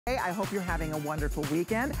Hey, I hope you're having a wonderful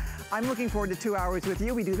weekend. I'm looking forward to 2 hours with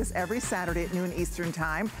you. We do this every Saturday at noon Eastern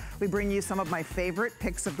time. We bring you some of my favorite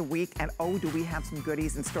picks of the week, and oh, do we have some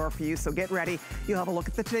goodies in store for you. So get ready. You'll have a look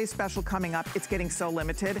at the today's special coming up. It's getting so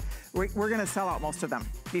limited. We're gonna sell out most of them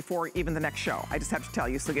before even the next show. I just have to tell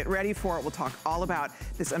you, so get ready for it. We'll talk all about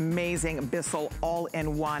this amazing Bissell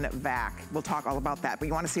all-in-one vac. We'll talk all about that, but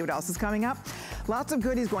you wanna see what else is coming up? Lots of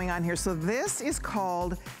goodies going on here. So this is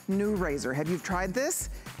called New Razor. Have you tried this?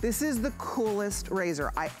 This is the coolest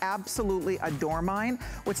razor. I absolutely adore mine.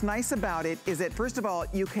 What's nice about it is that, first of all,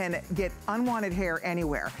 you can get unwanted hair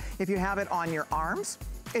anywhere. If you have it on your arms,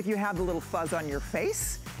 if you have the little fuzz on your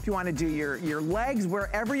face, if you want to do your legs,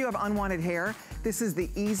 wherever you have unwanted hair, this is the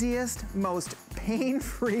easiest, most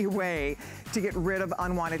pain-free way to get rid of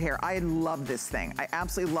unwanted hair. I love this thing. I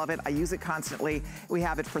absolutely love it. I use it constantly. We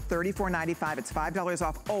have it for $34.95. It's $5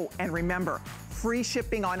 off. Oh, and remember, free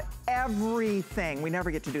shipping on everything. We never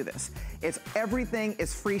get to do this. Everything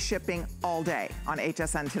is free shipping all day on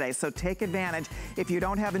HSN today. So take advantage. If you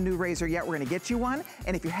don't have a new razor yet, we're gonna get you one.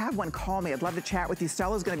 And if you have one, call me. I'd love to chat with you.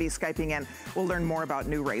 Stella's gonna be Skyping in. We'll learn more about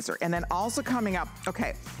new razor. And then also coming up,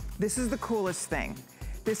 okay, this is the coolest thing.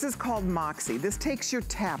 This is called Moxie. This takes your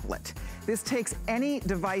tablet. This takes any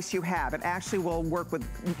device you have. It actually will work with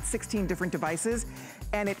 16 different devices,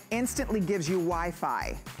 and it instantly gives you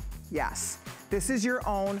Wi-Fi. Yes, this is your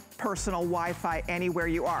own personal Wi-Fi anywhere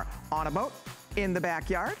you are. On a boat, in the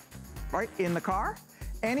backyard, right, in the car,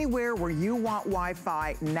 anywhere where you want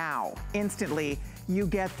Wi-Fi now, instantly, you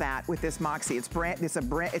get that with this Moxie. It's kind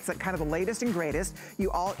of the latest and greatest.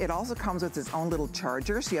 It also comes with its own little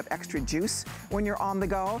charger, so you have extra juice when you're on the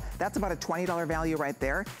go. That's about a $20 value right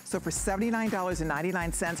there. So for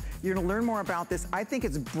 $79.99, you're gonna learn more about this. I think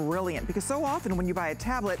it's brilliant because so often when you buy a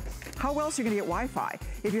tablet, how else are you gonna get Wi-Fi?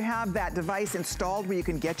 If you have that device installed where you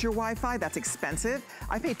can get your Wi-Fi, that's expensive.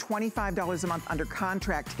 I pay $25 a month under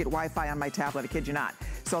contract to get Wi-Fi on my tablet, I kid you not.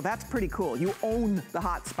 So that's pretty cool. You own the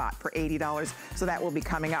hotspot for $80, so that will be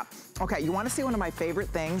coming up. Okay, you wanna see one of my favorite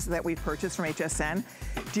things that we've purchased from HSN?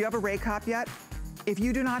 Do you have a rake hop yet? If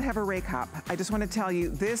you do not have a rake hop, I just wanna tell you,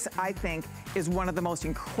 this, I think, is one of the most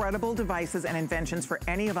incredible devices and inventions for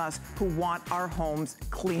any of us who want our homes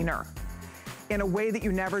cleaner in a way that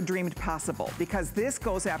you never dreamed possible, because this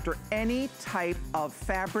goes after any type of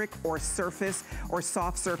fabric or surface or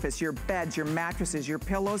soft surface, your beds, your mattresses, your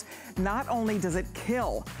pillows. Not only does it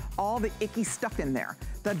kill all the icky stuff in there,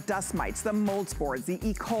 the dust mites, the mold spores, the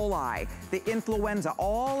E. coli, the influenza,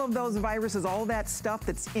 all of those viruses, all that stuff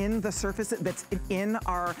that's in the surface, that's in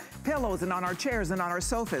our pillows and on our chairs and on our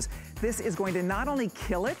sofas. This is going to not only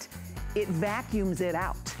kill it, it vacuums it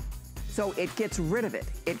out. So it gets rid of it.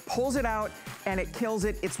 It pulls it out and it kills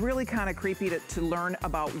it. It's really kind of creepy to learn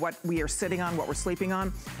about what we are sitting on, what we're sleeping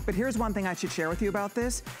on. But here's one thing I should share with you about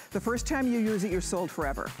this. The first time you use it, you're sold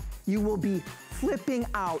forever. You will be flipping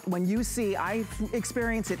out when you see, I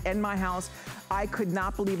experienced it in my house. I could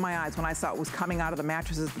not believe my eyes when I saw it was coming out of the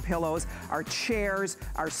mattresses, the pillows, our chairs,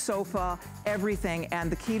 our sofa, everything.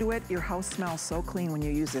 And the key to it, your house smells so clean when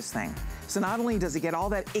you use this thing. So not only does it get all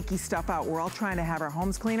that icky stuff out, we're all trying to have our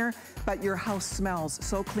homes cleaner, but your house smells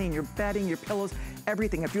so clean. Your bedding, your pillows,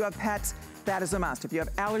 everything. If you have pets, that is a must. If you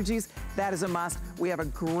have allergies, that is a must. We have a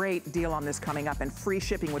great deal on this coming up and free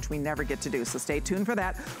shipping, which we never get to do. So stay tuned for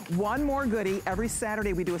that. One more goodie. Every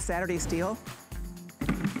Saturday we do a Saturday steal.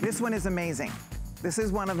 This one is amazing. This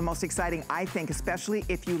is one of the most exciting, I think, especially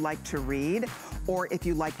if you like to read or if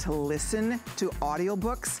you like to listen to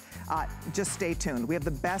audiobooks. Just stay tuned. We have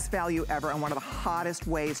the best value ever and one of the hottest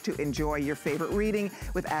ways to enjoy your favorite reading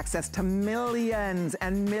with access to millions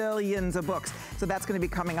and millions of books. So that's going to be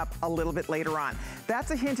coming up a little bit later on.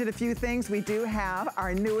 That's a hint at a few things. We do have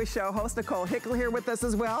our newest show host, Nicole Hickle, here with us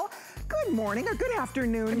as well. Good morning or good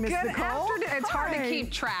afternoon, Miss Nicole. Good afternoon. It's hard to keep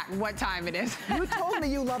track what time it is. You told me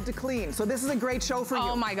you love to clean, so this is a great show for you.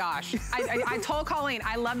 Oh my gosh. I told Colleen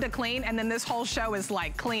I love to clean, and then this whole show is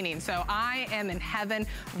like cleaning. So I am in heaven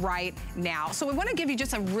right now. So we want to give you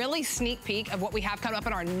just a really sneak peek of what we have coming up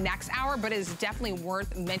in our next hour, but it is definitely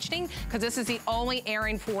worth mentioning because this is the only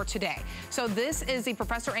airing for today. So this is the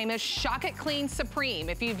Professor Amos Shock It Clean Supreme.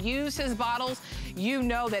 If you've used his bottles, you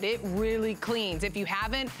know that it really cleans. If you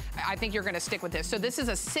haven't, I think you're going to stick with this. So this is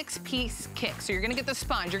a 6-piece kit. So you're going to get the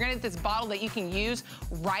sponge. You're going to get this bottle that you can use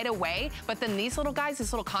right away. But then these little guys,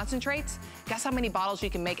 these little concentrates, guess how many bottles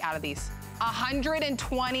you can make out of these?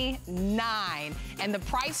 129. And the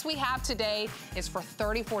price we have today is for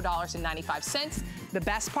 $34.95. The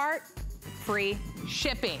best part, free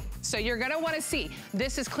shipping. So you're gonna wanna see,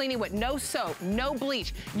 this is cleaning with no soap, no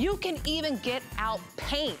bleach. You can even get out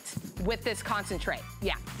paint with this concentrate.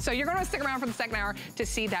 Yeah, so you're gonna stick around for the second hour to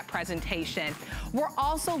see that presentation. We're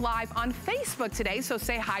also live on Facebook today, so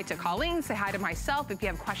say hi to Colleen, say hi to myself. If you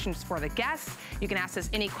have questions for the guests, you can ask us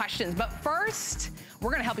any questions. But first,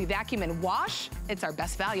 we're gonna help you vacuum and wash. It's our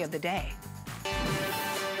best value of the day.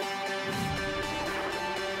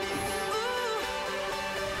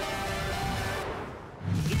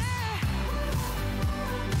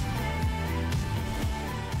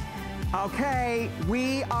 Okay,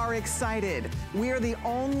 we are excited. We are the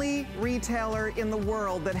only retailer in the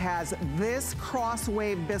world that has this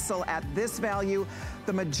cross-wave Bissell at this value.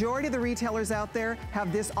 The majority of the retailers out there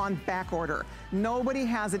have this on back order. Nobody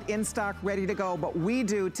has it in stock ready to go, but we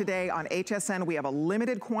do today on HSN. We have a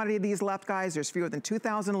limited quantity of these left, guys. There's fewer than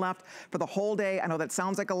 2,000 left for the whole day. I know that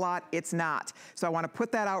sounds like a lot. It's not. So I want to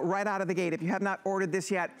put that out right out of the gate. If you have not ordered this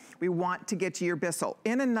yet, we want to get you your Bissell.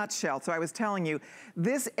 In a nutshell, so I was telling you,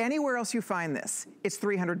 this, anywhere else you find this, it's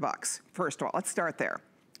 300 bucks. First of all, let's start there.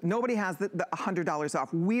 Nobody has the $100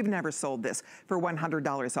 off. We've never sold this for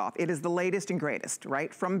 $100 off. It is the latest and greatest,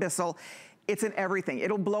 right? From Bissell. It's in everything.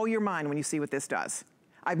 It'll blow your mind when you see what this does.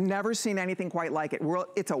 I've never seen anything quite like it.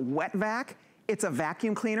 It's a wet vac. It's a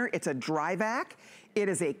vacuum cleaner. It's a dry vac. It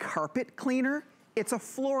is a carpet cleaner. It's a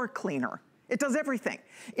floor cleaner. It does everything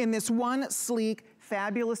in this one sleek,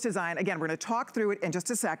 fabulous design. Again, we're gonna talk through it in just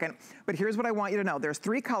a second, but here's what I want you to know. There's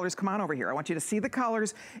 3 colors. Come on over here. I want you to see the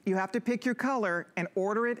colors. You have to pick your color and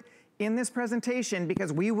order it in this presentation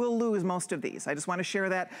because we will lose most of these. I just wanna share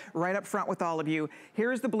that right up front with all of you.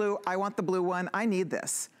 Here's the blue. I want the blue one. I need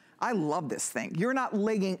this. I love this thing. You're not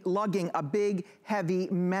lugging a big, heavy,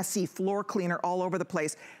 messy floor cleaner all over the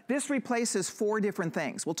place. This replaces 4 different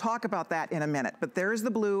things. We'll talk about that in a minute, but there's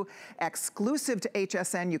the blue, exclusive to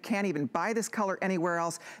HSN. You can't even buy this color anywhere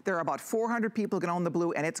else. There are about 400 people who can own the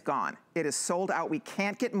blue and it's gone. It is sold out. We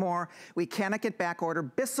can't get more. We cannot get back order.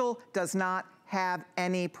 Bissell does not have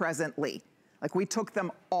any presently. Like, we took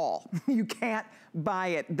them all. You can't buy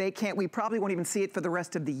it. They can't. We probably won't even see it for the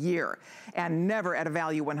rest of the year, and never at a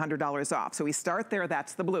value $100 off. So we start there.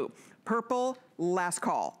 That's the blue. Purple, last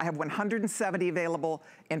call. I have 170 available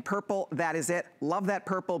in purple. That is it. Love that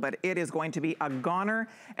purple, but it is going to be a goner.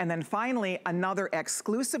 And then finally, another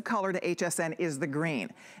exclusive color to HSN is the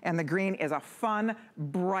green. And the green is a fun,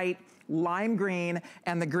 bright lime green,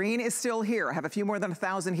 and the green is still here. I have a few more than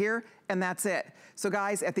 1,000 here, and that's it. So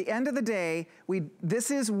guys, at the end of the day,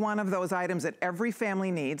 this is one of those items that every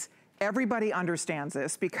family needs. Everybody understands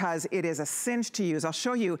this because it is a cinch to use. I'll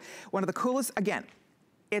show you one of the coolest, again,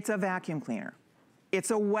 it's a vacuum cleaner.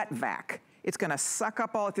 It's a wet vac. It's gonna suck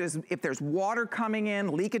up all, if there's water coming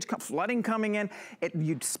in, leakage, flooding coming in,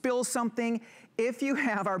 you'd spill something. If you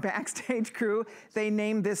have our backstage crew, they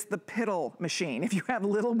name this the piddle machine. If you have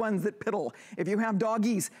little ones that piddle, if you have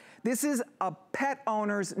doggies, this is a pet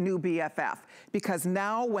owner's new BFF. Because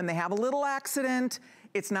now when they have a little accident,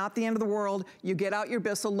 it's not the end of the world. You get out your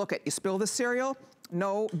Bissell, look at, you spill the cereal,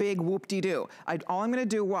 no big whoop-de-doo. All I'm gonna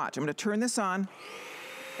do, watch, I'm gonna turn this on,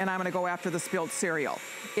 and I'm gonna go after the spilled cereal.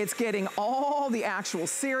 It's getting all the actual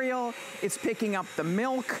cereal. It's picking up the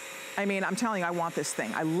milk. I mean, I'm telling you, I want this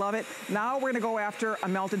thing. I love it. Now we're gonna go after a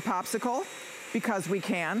melted popsicle because we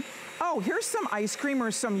can. Oh, here's some ice cream or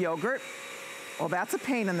some yogurt. Well, that's a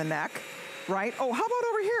pain in the neck, right? Oh, how about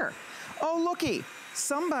over here? Oh, looky,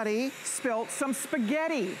 somebody spilt some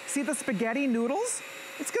spaghetti. See the spaghetti noodles?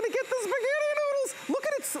 It's gonna get the spaghetti noodles. Look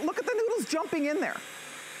at it, look at the noodles jumping in there.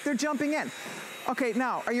 They're jumping in. Okay,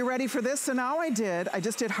 now, are you ready for this? So now I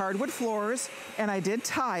just did hardwood floors and I did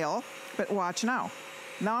tile, but watch now.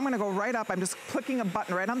 Now I'm gonna go right up, I'm just clicking a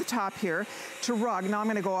button right on the top here to rug. Now I'm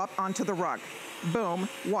gonna go up onto the rug. Boom,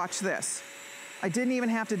 watch this. I didn't even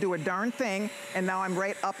have to do a darn thing, and now I'm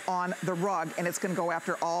right up on the rug, and it's gonna go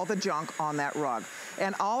after all the junk on that rug.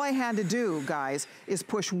 And all I had to do, guys, is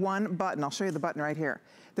push one button. I'll show you the button right here.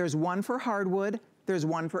 There's one for hardwood, there's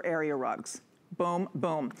one for area rugs. Boom,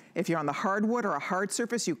 boom. If you're on the hardwood or a hard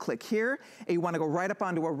surface, you click here. And you wanna go right up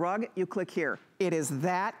onto a rug, you click here. It is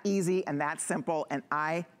that easy and that simple, and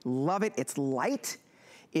I love it. It's light,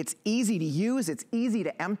 it's easy to use, it's easy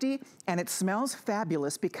to empty, and it smells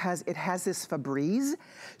fabulous because it has this Febreze,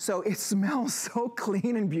 so it smells so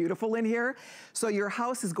clean and beautiful in here. So your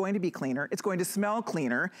house is going to be cleaner, it's going to smell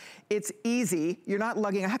cleaner, it's easy. You're not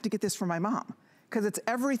lugging, I have to get this for my mom, because it's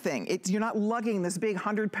everything. You're not lugging this big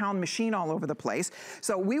 100-pound machine all over the place.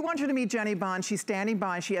 So we want you to meet Jenny Bond. She's standing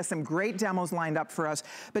by. She has some great demos lined up for us.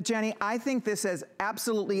 But Jenny, I think this is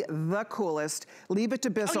absolutely the coolest. Leave it to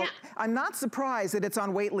Bissell. Oh, yeah. I'm not surprised that it's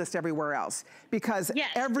on wait list everywhere else, because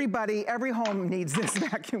everybody, every home needs this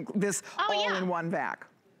vacuum, this all-in-one vac.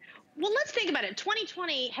 Well, let's think about it.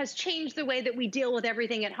 2020 has changed the way that we deal with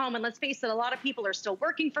everything at home. And let's face it, a lot of people are still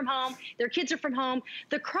working from home. Their kids are from home.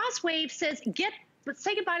 The Crosswave says,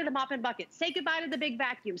 say goodbye to the mop and bucket. Say goodbye to the big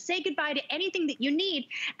vacuum. Say goodbye to anything that you need.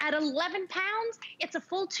 At 11 pounds, it's a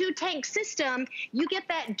full 2-tank system. You get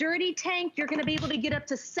that dirty tank. You're going to be able to get up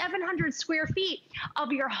to 700 square feet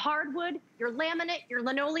of your hardwood, your laminate, your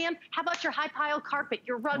linoleum. How about your high pile carpet,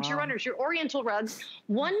 your rugs, your runners, your oriental rugs?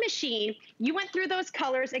 One machine. You went through those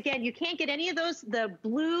colors. Again, you can't get any of those, the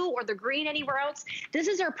blue or the green anywhere else. This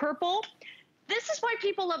is our purple. This is why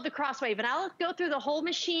people love the Crosswave, and I'll go through the whole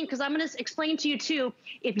machine because I'm going to explain to you too.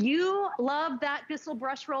 If you love that Bissell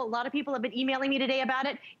brush roll, a lot of people have been emailing me today about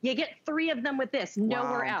it. You get 3 of them with this,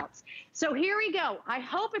 nowhere else. So here we go. I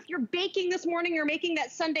hope if you're baking this morning or making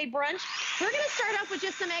that Sunday brunch, we're going to start off with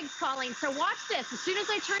just some eggs, Colleen. So watch this. As soon as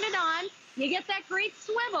I turn it on, you get that great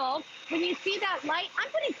swivel. When you see that light, I'm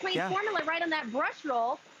putting plain formula right on that brush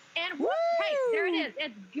roll, and hey, there it is.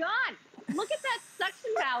 It's gone. Look at that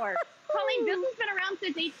suction power. Colleen, this has been around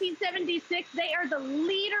since 1876. They are the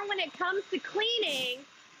leader when it comes to cleaning.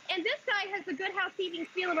 And this guy has the Good Housekeeping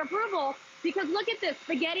seal of approval because look at this,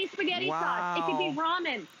 spaghetti sauce. It could be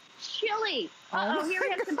ramen, chili. Here we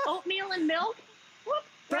have some oatmeal and milk. Whoop,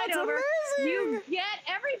 right over. Amazing. You get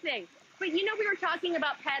everything. But you know, we were talking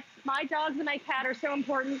about pets. My dogs and my cat are so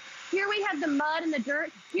important. Here we have the mud and the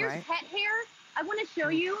dirt. Here's pet hair. I want to show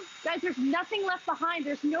you. Guys, there's nothing left behind.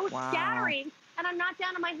 There's no scattering. And I'm not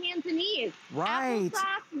down on my hands and knees.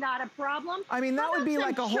 Applesauce, not a problem. I mean, that would be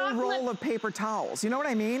like a whole roll of paper towels. You know what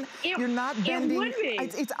I mean? You're not bending. It would be.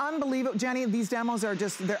 It's unbelievable. Jenny, these demos are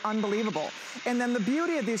just, they're unbelievable. And then the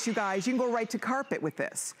beauty of this, you guys, you can go right to carpet with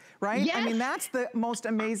this, right? Yes. I mean, that's the most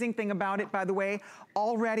amazing thing about it, by the way.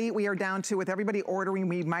 Already, we are down to, with everybody ordering,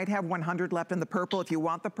 we might have 100 left in the purple. If you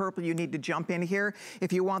want the purple, you need to jump in here.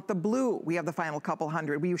 If you want the blue, we have the final couple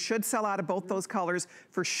hundred. We should sell out of both those colors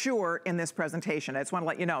for sure in this presentation. I just want to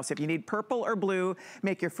let you know. So if you need purple or blue,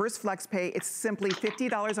 make your first flex pay. It's simply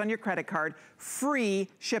 $50 on your credit card, free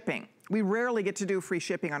shipping. We rarely get to do free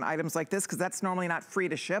shipping on items like this because that's normally not free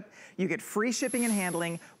to ship. You get free shipping and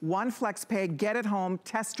handling, 1 flex pay, get it home,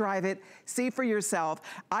 test drive it, see for yourself.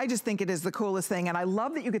 I just think it is the coolest thing. And I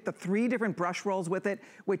love that you get the 3 different brush rolls with it,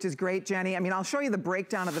 which is great, Jenny. I mean, I'll show you the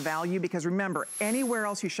breakdown of the value because remember, anywhere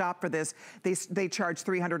else you shop for this, they charge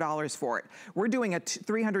 $300 for it. We're doing a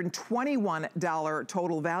 $321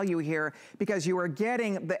 total value here because you are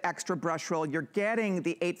getting the extra brush roll, you're getting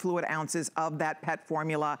the 8 fluid ounces of that pet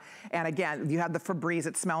formula. And again, you have the Febreze,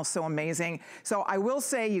 it smells so amazing. So I will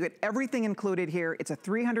say you get everything included here. It's a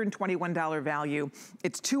 $321 value.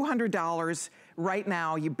 It's $200 right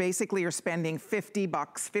now. You basically are spending $50,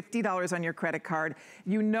 $50 on your credit card.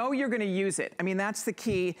 You know you're gonna use it. I mean, that's the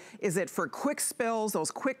key, is it for quick spills, those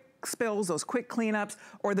quick cleanups,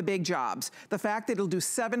 or the big jobs. The fact that it'll do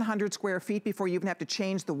 700 square feet before you even have to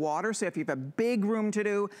change the water. So if you have a big room to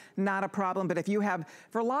do, not a problem. But if you have,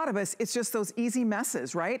 for a lot of us, it's just those easy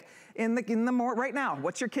messes, right? Right now,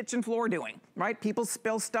 what's your kitchen floor doing, right? People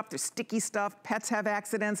spill stuff, there's sticky stuff, pets have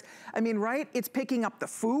accidents. I mean, right? It's picking up the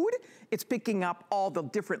food, it's picking up all the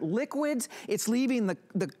different liquids, it's leaving the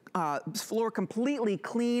floor completely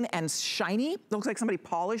clean and shiny. Looks like somebody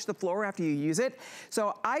polished the floor after you use it.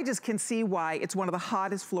 So I just can see why it's one of the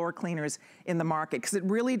hottest floor cleaners in the market, because it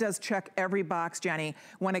really does check every box, Jenny,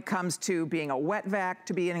 when it comes to being a wet vac,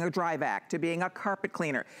 to being a dry vac, to being a carpet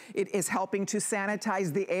cleaner. It is helping to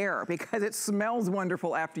sanitize the air because it smells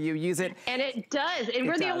wonderful after you use it. And it does. And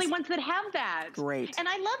we're the only ones that have that. Great. And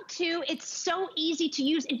I love too, it's so easy to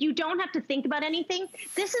use and you don't have to think about anything.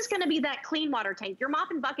 This is gonna be that clean water tank. Your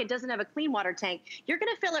mop and bucket doesn't have a clean water tank. You're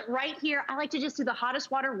gonna fill it right here. I like to just do the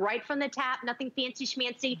hottest water right from the tap, nothing fancy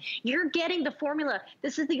schmancy. You're getting the formula.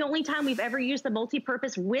 This is the only time we've ever used the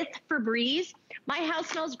multi-purpose with Febreze. My house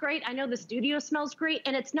smells great. I know the studio smells great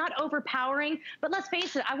and it's not overpowering, but let's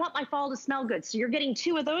face it, I want my fall to smell good. So you're getting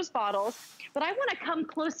 2 of those bottles, but I wanna come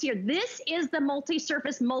close here. This is the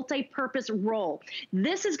multi-surface, multi-purpose roll.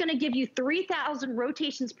 This is gonna give you 3,000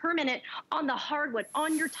 rotations per minute on the hardwood,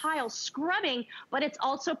 on your tiles, scrubbing, but it's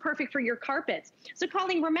also perfect for your carpets. So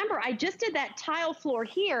Colleen, remember, I just did that tile floor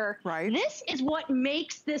here. Right. This is what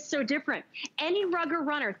makes this so different. Any rug or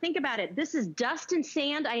runner, think about it. This is dust and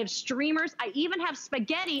sand. I have streamers. I even have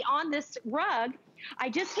spaghetti on this rug. I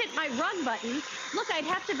just hit my rug button. Look, I'd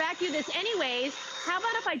have to vacuum this anyways. How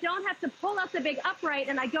about if I don't have to pull out the big upright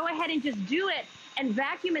and I go ahead and just do it and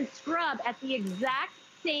vacuum and scrub at the exact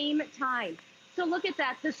same time? So look at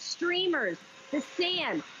that, the streamers, the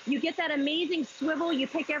sand. You get that amazing swivel, you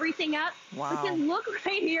pick everything up. Wow. But then look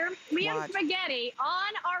right here, we have spaghetti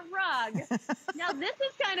on our rug. Now this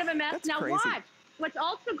is kind of a mess. That's now crazy. Watch. What's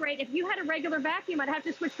also great, if you had a regular vacuum, I'd have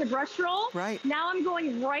to switch the brush roll. Right. Now I'm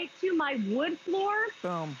going right to my wood floor.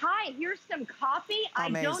 Boom. Hi, here's some coffee.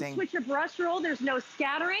 Amazing. I don't switch a brush roll. There's no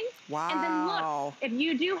scattering. Wow. And then look, if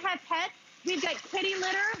you do have pets, we've got kitty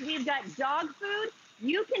litter, we've got dog food.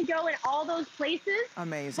 You can go in all those places.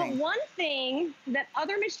 Amazing. But one thing that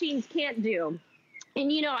other machines can't do,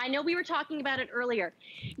 and you know, I know we were talking about it earlier,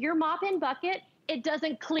 your mop and bucket, it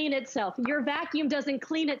doesn't clean itself. Your vacuum doesn't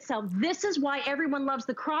clean itself. This is why everyone loves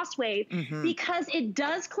the Crosswave, because it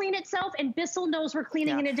does clean itself, and Bissell knows we're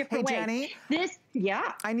cleaning in a different way. Jenny,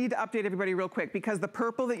 I need to update everybody real quick, because the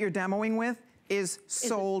purple that you're demoing with is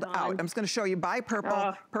sold out. I'm just going to show you. Buy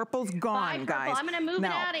purple. Purple's gone, guys. I'm going to move it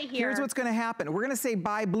out of here. Here's what's going to happen. We're going to say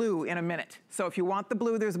buy blue in a minute. So if you want the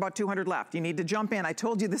blue, there's about 200 left. You need to jump in. I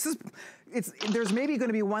told you this is, there's maybe going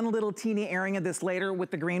to be one little teeny airing of this later with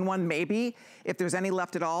the green one, maybe, if there's any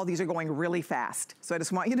left at all. These are going really fast. So I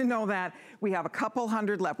just want you to know that we have a couple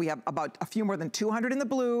hundred left. We have about a few more than 200 in the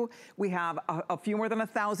blue. We have a few more than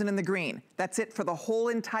 1,000 in the green. That's it for the whole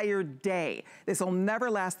entire day. This will never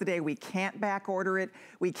last the day. We can't back order it.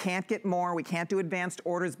 We can't get more. We can't do advanced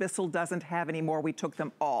orders. Bissell doesn't have any more. We took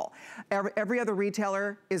them all. Every other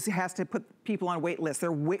retailer has to put people on wait lists.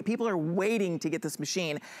 People are waiting to get this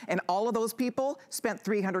machine, and all of those people spent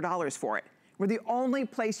 $300 for it. We're the only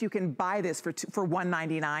place you can buy this for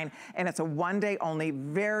 $199, and it's a one-day only,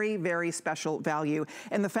 very, very special value.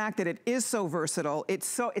 And the fact that it is so versatile,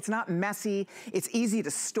 it's not messy, it's easy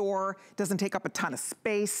to store, doesn't take up a ton of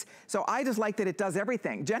space. So I just like that it does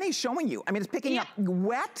everything. Jenny's showing you. I mean, it's picking up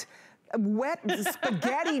wet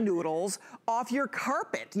spaghetti noodles off your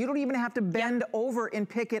carpet. You don't even have to bend over and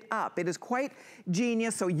pick it up. It is quite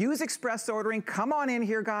genius. So use express ordering. Come on in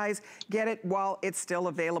here, guys. Get it while it's still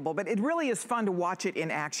available. But it really is fun to watch it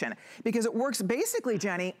in action, because it works basically,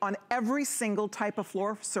 Jenny, on every single type of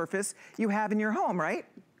floor surface you have in your home, right?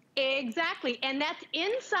 Exactly, and that's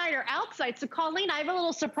inside or outside. So Colleen, I have a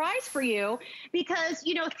little surprise for you, because,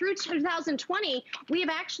 you know, through 2020, we have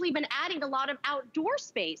actually been adding a lot of outdoor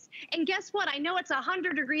space. And guess what? I know it's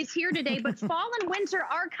 100 degrees here today, but fall and winter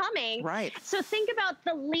are coming. Right. So think about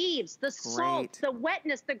the leaves, the salt, the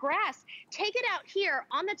wetness, the grass. Take it out here.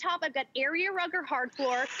 On the top, I've got area rug or hard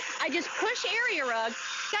floor. I just push area rug.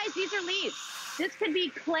 Guys, these are leaves. This could be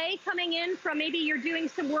clay coming in from maybe you're doing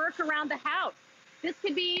some work around the house. This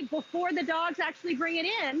could be before the dogs actually bring it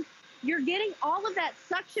in. You're getting all of that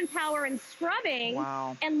suction power and scrubbing.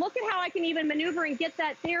 Wow. And look at how I can even maneuver and get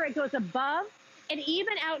that there. It goes above. And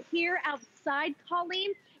even out here outside,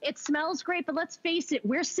 Colleen, it smells great, but let's face it,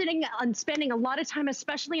 we're sitting and spending a lot of time,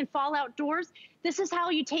 especially in fall outdoors. This is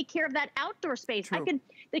how you take care of that outdoor space. True.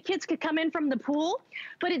 The kids could come in from the pool,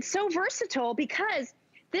 but it's so versatile because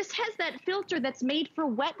this has that filter that's made for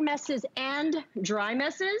wet messes and dry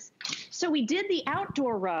messes. So we did the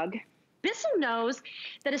outdoor rug. Bissell knows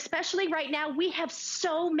that especially right now, we have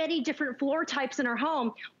so many different floor types in our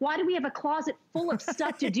home. Why do we have a closet full of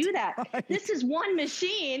stuff to do that? This is one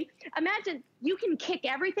machine. Imagine you can kick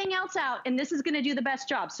everything else out, and this is gonna do the best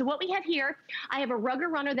job. So what we have here, I have a rugger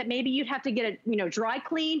runner that maybe you'd have to get it, dry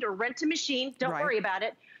cleaned or rent a machine. Don't worry about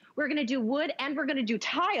it. We're gonna do wood and we're gonna do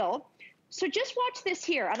tile. So just watch this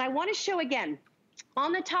here, and I want to show again.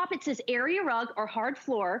 On the top, it says area rug or hard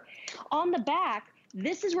floor. On the back,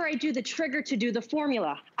 this is where I do the trigger to do the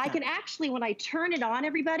formula. I can actually, when I turn it on,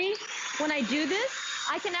 everybody, when I do this,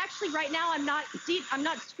 I can actually, right now, I'm not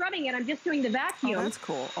scrubbing it, I'm just doing the vacuum. Oh, that's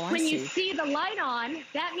cool. Oh, I see. When you see the light on,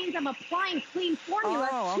 that means I'm applying clean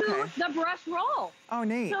formula to the brush roll. Oh,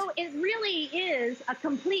 neat. So it really is a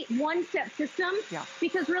complete one-step system. Yeah.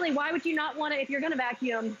 Because really, why would you not want to, if you're going to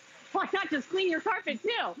vacuum, why not just clean your carpet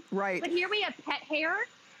too? Right. But here we have pet hair.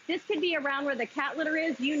 This could be around where the cat litter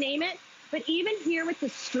is, you name it. But even here with the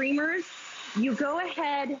streamers, you go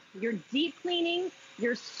ahead, you're deep cleaning,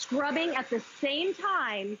 you're scrubbing at the same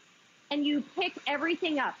time, and you pick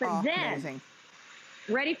everything up. But then,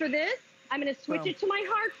 ready for this? I'm going to switch it to my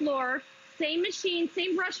hard floor. Same machine,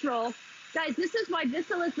 same brush roll. Guys, this is why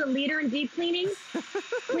Bissell is the leader in deep cleaning.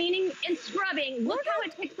 Cleaning and scrubbing. Look how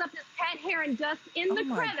it picks up this pet hair and dust in the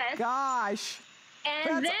crevice. Oh my gosh.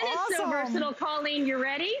 And then it's so versatile, Colleen. You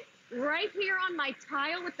ready? Right here on my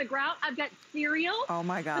tile with the grout, I've got cereal. Oh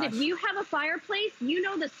my gosh. But if you have a fireplace, you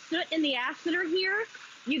know the soot and the ash that are here.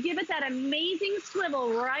 You give it that amazing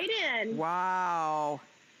swivel right in. Wow.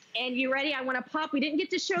 And you ready? I want to pop. We didn't get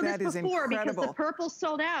to show this before because the purple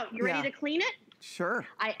sold out. You ready to clean it? Sure.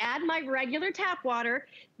 I add my regular tap water.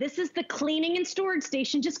 This is the cleaning and storage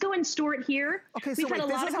station. Just go and store it here. Okay, so wait,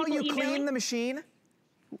 this is how you clean the machine?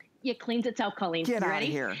 It cleans itself, Colleen. Get out of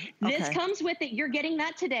here. Okay. This comes with it. You're getting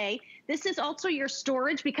that today. This is also your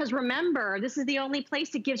storage because remember, this is the only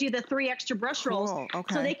place that gives you the 3 extra brush rolls.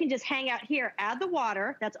 Okay. So they can just hang out here. Add the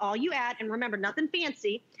water. That's all you add. And remember, nothing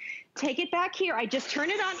fancy. Take it back here. I just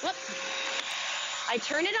turn it on. Whoops. I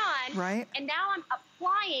turn it on. Right. And now I'm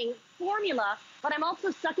applying formula, but I'm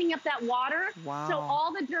also sucking up that water. Wow. So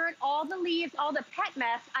all the dirt, all the leaves, all the pet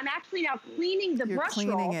mess, I'm actually now cleaning the brush roll.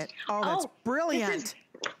 You're cleaning it. Oh, that's brilliant.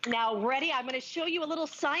 Now, ready? I'm going to show you a little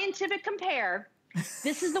scientific compare.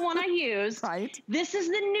 This is the one I use. Right. This is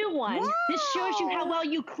the new one. Whoa. This shows you how well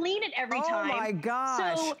you clean it every time. Oh, my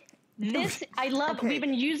gosh. So this, I love, we've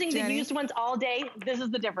been using the used ones all day. This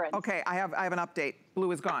is the difference. Okay, I have an update.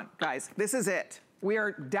 Blue is gone. Guys, this is it. We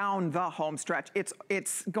are down the home stretch.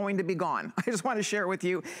 It's going to be gone. I just want to share with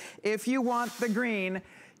you. If you want the green,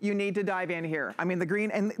 you need to dive in here. I mean, the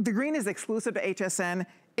green is exclusive to HSN.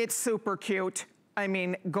 It's super cute. I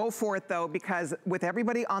mean, go for it though, because with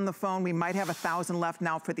everybody on the phone, we might have 1,000 left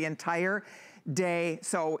now for the entire day.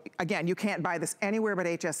 So again, you can't buy this anywhere but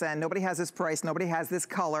HSN. Nobody has this price. Nobody has this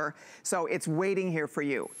color. So it's waiting here for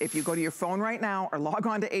you. If you go to your phone right now or log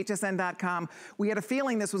on to hsn.com, we had a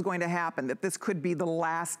feeling this was going to happen, that this could be the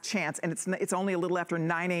last chance. And it's only a little after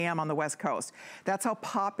 9 a.m. on the West Coast. That's how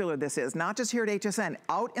popular this is. Not just here at HSN,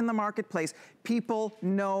 out in the marketplace, people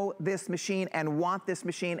know this machine and want this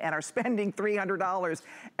machine and are spending $300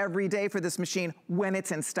 every day for this machine when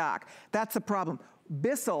it's in stock. That's the problem.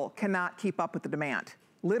 Bissell cannot keep up with the demand.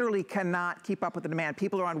 Literally cannot keep up with the demand.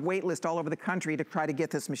 People are on wait list all over the country to try to get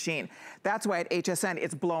this machine. That's why at HSN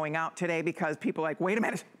it's blowing out today, because people are like, wait a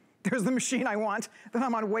minute, there's the machine I want that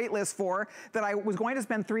I'm on wait list for, that I was going to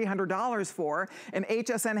spend $300 for, and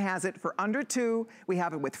HSN has it for under $2. We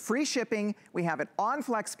have it with free shipping. We have it on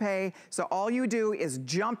FlexPay. So all you do is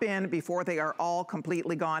jump in before they are all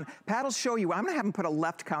completely gone. Pat will show you. I'm gonna have him put a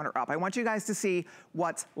left counter up. I want you guys to see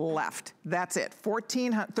what's left. That's it,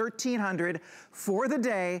 $1,300 for the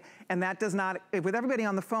day, and that does not, with everybody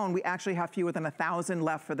on the phone, we actually have fewer than 1,000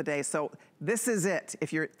 left for the day. So this is it.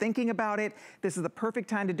 If you're thinking about it, this is the perfect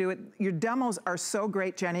time to do it. Your demos are so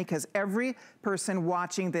great, Jenny, because every person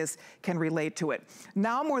watching this can relate to it.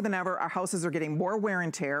 Now more than ever, our houses are getting more wear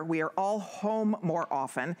and tear. We are all home more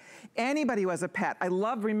often. Anybody who has a pet,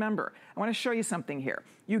 remember, I want to show you something here.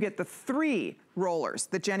 You get the 3 rollers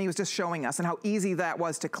that Jenny was just showing us and how easy that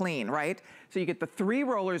was to clean, right? So you get the 3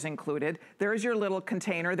 rollers included. There's your little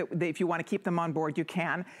container that if you want to keep them on board, you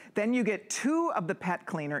can. Then you get 2 of the pet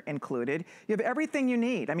cleaner included. You have everything you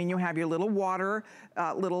need. I mean, you have your little water,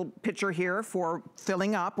 little pitcher here for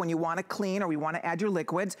filling up when you want to clean or you want to add your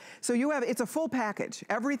liquids. So you have, it's a full package.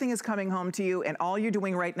 Everything is coming home to you, and all you're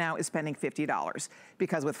doing right now is spending $50.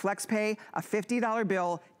 Because with FlexPay, a $50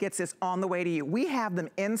 bill gets this on the way to you. We have them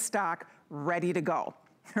in stock, ready to go.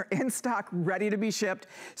 They're in stock, ready to be shipped.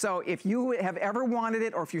 So if you have ever wanted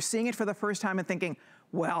it, or if you're seeing it for the first time and thinking,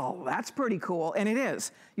 well, that's pretty cool, and it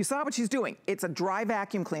is. You saw what she's doing. It's a dry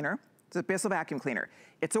vacuum cleaner. It's a Bissell vacuum cleaner.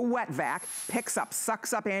 It's a wet vac, picks up,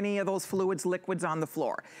 sucks up any of those fluids, liquids on the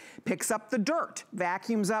floor. Picks up the dirt,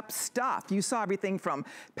 vacuums up stuff. You saw everything from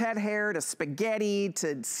pet hair to spaghetti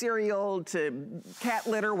to cereal to cat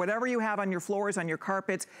litter, whatever you have on your floors, on your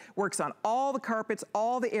carpets. Works on all the carpets,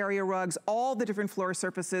 all the area rugs, all the different floor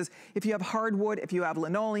surfaces. If you have hardwood, if you have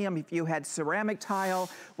linoleum, if you had ceramic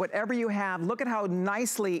tile, whatever you have, look at how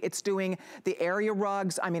nicely it's doing the area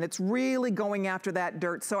rugs. I mean, it's really going after that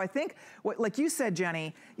dirt. So I think, like you said, Jenny,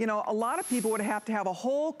 you know, a lot of people would have to have a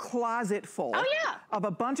whole closet full of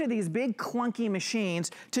a bunch of these big clunky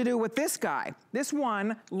machines to do with this guy. This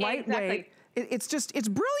one, lightweight, it's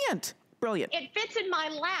brilliant. Brilliant. It fits in my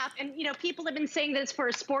lap. And, you know, people have been saying this for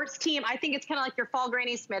a sports team. I think it's kind of like your fall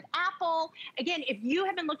Granny Smith apple. Again, if you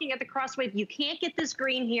have been looking at the Crosswave, you can't get this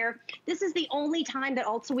green here. This is the only time that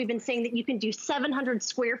also we've been saying that you can do 700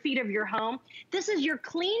 square feet of your home. This is your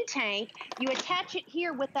clean tank. You attach it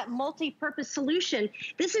here with that multi-purpose solution.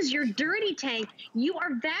 This is your dirty tank. You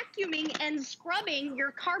are vacuuming and scrubbing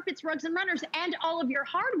your carpets, rugs, and runners, and all of your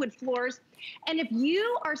hardwood floors. And if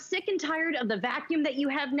you are sick and tired of the vacuum that you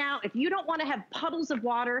have now, if you don't want to have puddles of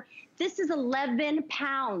water, this is 11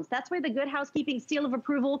 pounds. That's why the Good Housekeeping seal of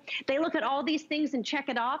approval, they look at all these things and check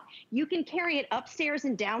it off. You can carry it upstairs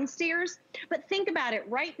and downstairs. But think about it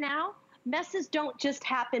right now. messes don't just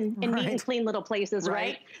happen in neat and clean little places,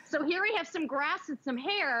 right? So here we have some grass and some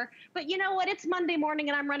hair, but you know what? It's Monday morning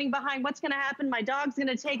and I'm running behind. What's gonna happen? My dog's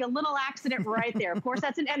gonna take a little accident right there. Of course,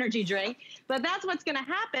 that's an energy drink, but that's what's gonna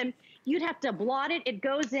happen. You'd have to blot it, it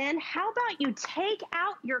goes in. How about you take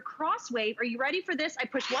out your crosswave? Are you ready for this? I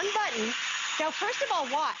push one button. Now, first of all,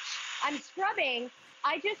 watch. I'm scrubbing.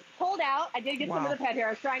 I just pulled out. I did get some of the pet hair. I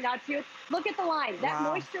was trying not to. Look at the line. That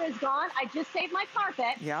moisture is gone. I just saved my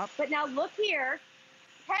carpet. But now look here.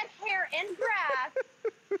 Pet hair and grass.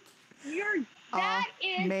 That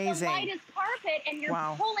is the lightest carpet, and you're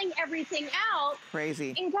pulling everything out.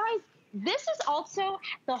 Crazy. And guys, this is also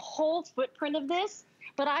the whole footprint of this.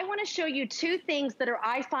 But I want to show you two things that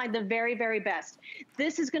I find the very, very best.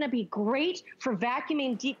 This is going to be great for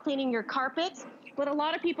vacuuming, deep cleaning your carpets. But a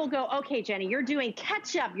lot of people go, okay, Jenny, you're doing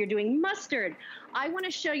ketchup, you're doing mustard. I want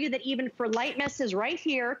to show you that even for light messes right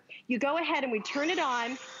here, you go ahead and we turn it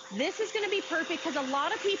on. This is going to be perfect because a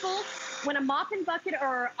lot of people, when a mop and bucket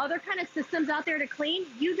or other kind of systems out there to clean,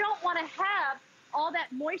 you don't want to have all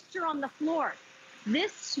that moisture on the floor.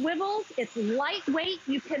 This swivels, it's lightweight,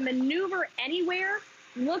 you can maneuver anywhere.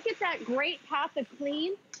 Look at that great path of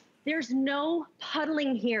clean. There's no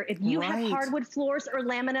puddling here. If you have hardwood floors or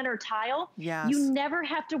laminate or tile, you never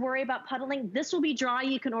have to worry about puddling. This will be dry.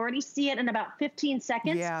 You can already see it in about 15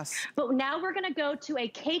 seconds. But now we're going to go to a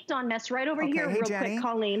caked on mess right over here real quick,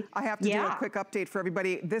 Colleen. I have to do a quick update for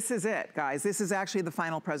everybody. This is it, guys. This is actually the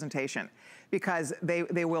final presentation because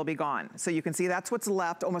they will be gone. So you can see that's what's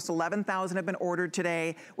left. Almost 11,000 have been ordered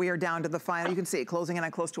today. We are down to the final. You can see closing in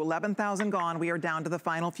on close to 11,000 gone. We are down to the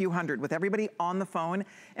final few hundred with everybody on the phone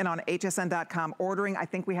and on hsn.com ordering. I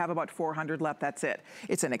think we have about 400 left. That's it.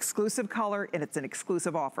 It's an exclusive color and it's an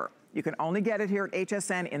exclusive offer. You can only get it here at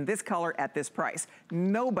HSN in this color at this price.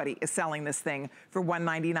 Nobody is selling this thing for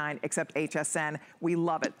 $199 except HSN. We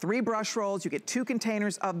love it. 3 brush rolls. You get 2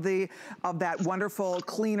 containers of that wonderful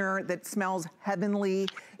cleaner that smells heavenly.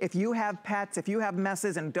 If you have pets, if you have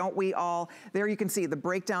messes, and don't we all, there you can see the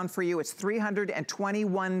breakdown for you. It's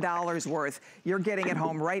 $321 worth. You're getting it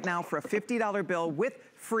home right now for a $50 bill with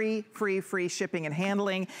free shipping and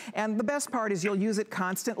handling. And the best part is you'll use it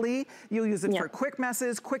constantly. You'll use it for quick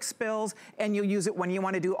messes, quick spills, and you'll use it when you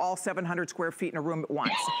want to do all 700 square feet in a room at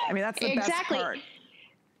once. I mean, that's the best part.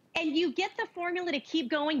 And you get the formula to keep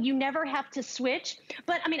going. You never have to switch.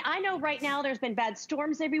 But I mean, I know right now there's been bad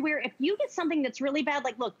storms everywhere. If you get something that's really bad,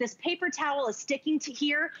 like look, this paper towel is sticking to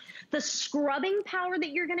here, the scrubbing power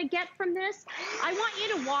that you're gonna get from this, I want you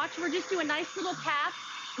to watch. We're just doing a nice little path.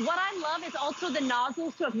 What I love is also the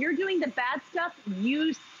nozzle. So if you're doing the bad stuff,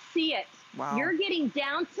 you see it. You're getting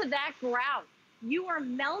down to that grout. You are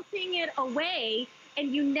melting it away,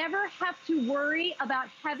 and you never have to worry about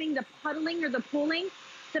having the puddling or the pooling.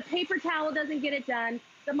 The paper towel doesn't get it done.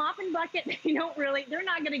 The mop and bucket, they're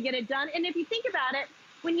not going to get it done. And if you think about it,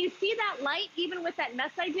 when you see that light, even with that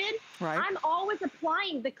mess I did, I'm always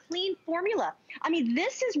applying the clean formula. I mean,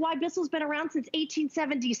 this is why Bissell's been around since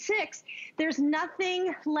 1876. There's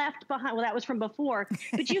nothing left behind. Well, that was from before.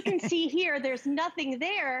 But you can see here, there's nothing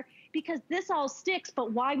there because this all sticks.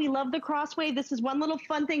 But why we love the Crosswave, this is one little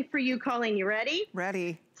fun thing for you, Colleen. You ready?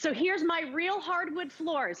 Ready. So here's my real hardwood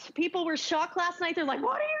floors. People were shocked last night. They're like,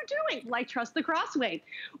 what are you doing? Well, I trust the Crosswave.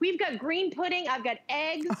 We've got green pudding. I've got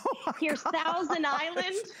eggs. Here's Thousand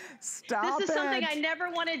Island. This is something I never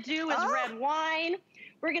want to do is red wine.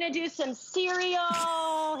 We're going to do some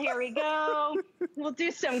cereal. Here we go. We'll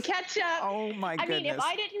do some ketchup. Oh, my goodness. I mean, if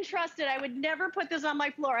I didn't trust it, I would never put this on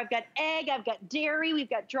my floor. I've got egg. I've got dairy.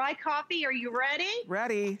 We've got dry coffee. Are you ready?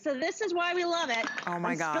 Ready. So this is why we love it. Oh,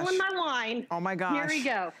 my gosh. I'm spilling my wine. Oh, my gosh. Here we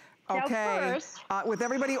go. Okay, with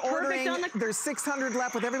everybody ordering, there's 600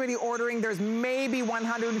 left. With everybody ordering, there's maybe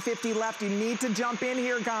 150 left. You need to jump in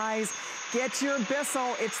here, guys. Get your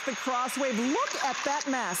Bissell. It's the Crosswave. Look at that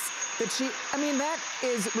mess that that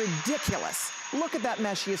is ridiculous. Look at that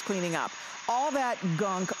mess she is cleaning up. All that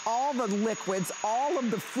gunk, all the liquids, all of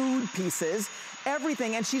the food pieces,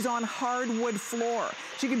 everything, and she's on hardwood floor.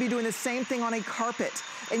 She could be doing the same thing on a carpet,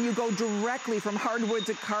 and you go directly from hardwood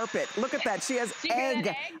to carpet. Look at that, she has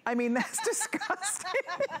egg. I mean, that's disgusting.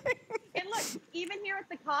 And look, even here at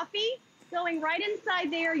the coffee, going right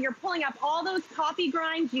inside there, you're pulling up all those coffee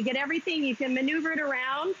grinds, you get everything, you can maneuver it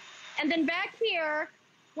around. And then back here,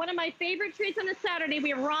 one of my favorite treats on a Saturday, we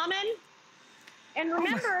have ramen. And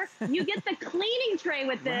remember, you get the cleaning tray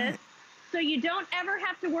with this, so you don't ever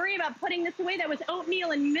have to worry about putting this away. That was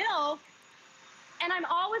oatmeal and milk. And I'm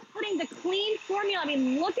always putting the clean formula. I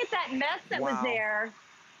mean, look at that mess that was there.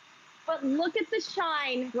 But look at the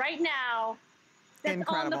shine right now that's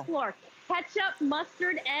on the floor. Ketchup,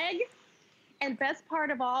 mustard, egg. And best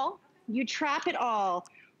part of all, you trap it all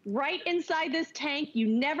right inside this tank. You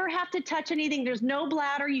never have to touch anything. There's no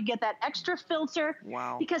bladder. You get that extra filter.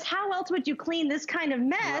 Wow. Because how else would you clean this kind of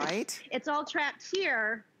mess? Right? It's all trapped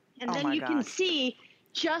here. And Oh then you can see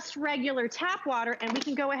just regular tap water, and we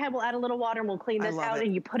can go ahead, we'll add a little water and we'll clean this out,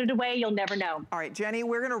 and you put it away, you'll never know. All right, Jenny,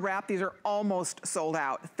 we're gonna wrap. These are almost sold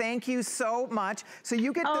out. Thank you so much. So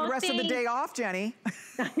you get the rest of the day off, Jenny.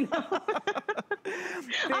 I know.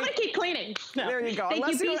 I'm gonna keep cleaning. No. There you go. Thank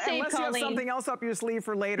you, be safe, unless you have something else up your sleeve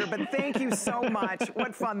for later, but thank you so much.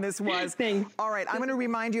 What fun this was. Thanks. All right, I'm gonna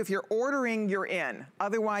remind you, if you're ordering, you're in.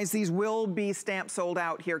 Otherwise, these will be stamped sold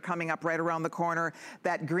out here coming up right around the corner.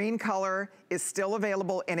 That green color is still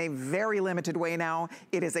available in a very limited way now.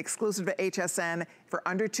 It is exclusive to HSN for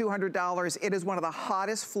under $200. It is one of the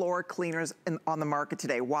hottest floor cleaners on the market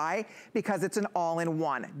today. Why? Because it's an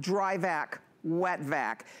all-in-one. Dry vac, wet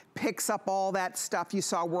vac, picks up all that stuff you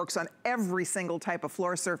saw, works on every single type of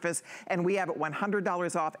floor surface, and we have it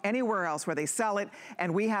 $100 off anywhere else where they sell it,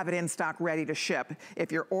 and we have it in stock ready to ship.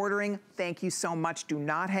 If you're ordering, thank you so much. Do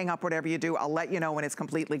not hang up whatever you do. I'll let you know when it's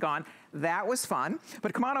completely gone. That was fun,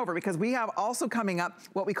 but come on over, because we have also coming up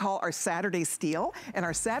what we call our Saturday Steal, and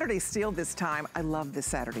our Saturday Steal this time, I love this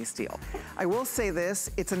Saturday Steal. I will say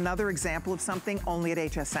this, it's another example of something only at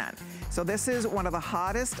HSN. So this is one of the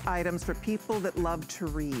hottest items for people that love to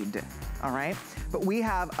read, all right? But we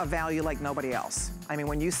have a value like nobody else. I mean,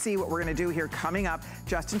 when you see what we're gonna do here coming up,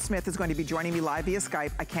 Justin Smith is going to be joining me live via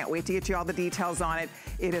Skype. I can't wait to get you all the details on it.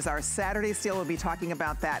 It is our Saturday Steal. We'll be talking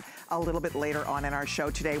about that a little bit later on in our show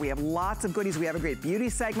today. We have lots of goodies. We have a great beauty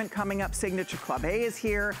segment coming up. Signature Club A is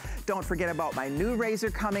here. Don't forget about my new razor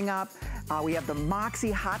coming up. We have the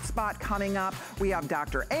Moxie Hotspot coming up. We have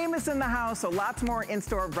Dr. Amos in the house, so lots more in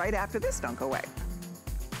store right after this. Don't go away.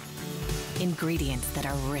 Ingredients that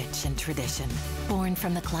are rich in tradition, born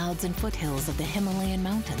from the clouds and foothills of the Himalayan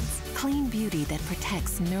mountains. Clean beauty that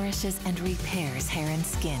protects, nourishes, and repairs hair and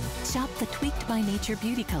skin. Shop the Tweaked by Nature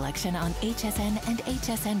Beauty Collection on HSN and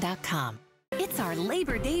hsn.com. It's our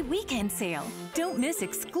Labor Day weekend sale. Don't miss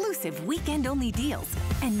exclusive weekend-only deals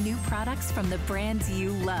and new products from the brands you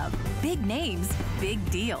love. Big names, big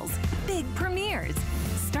deals, big premieres.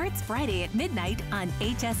 Starts Friday at midnight on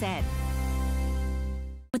HSN.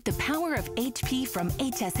 With the power of HP from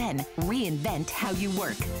HSN, reinvent how you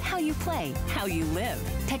work, how you play, how you live.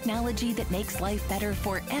 Technology that makes life better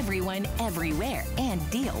for everyone, everywhere, and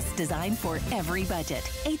deals designed for every budget.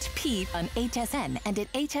 HP on HSN and at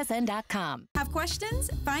hsn.com. Have questions?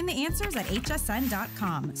 Find the answers at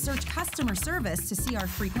hsn.com. Search customer service to see our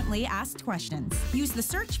frequently asked questions. Use the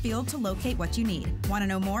search field to locate what you need. Want to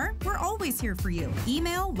know more? We're always here for you.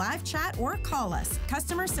 Email, live chat, or call us.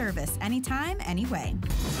 Customer service, anytime, anyway.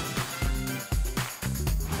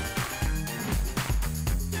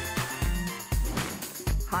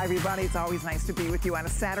 Hi everybody, it's always nice to be with you on a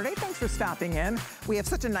Saturday. Thanks for stopping in. We have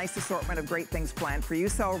such a nice assortment of great things planned for you,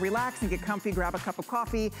 so relax and get comfy, grab a cup of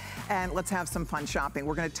coffee, and let's have some fun shopping.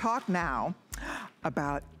 We're gonna talk now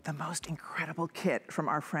about the most incredible kit from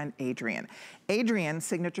our friend Adrienne. Adrienne,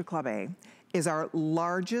 Signature Club A, is our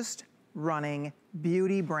largest running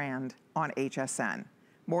beauty brand on HSN.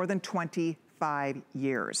 More than 25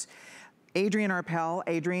 years. Adrienne Arpel.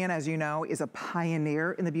 Adrienne, as you know, is a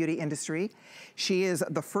pioneer in the beauty industry. She is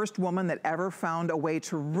the first woman that ever found a way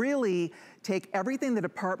to really take everything the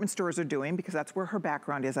department stores are doing, because that's where her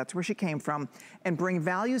background is, that's where she came from, and bring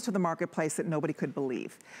values to the marketplace that nobody could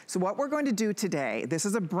believe. So what we're going to do today, this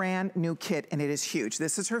is a brand new kit and it is huge.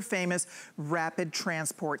 This is her famous Rapid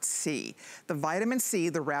Transport C. The Vitamin C,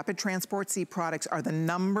 the Rapid Transport C products are the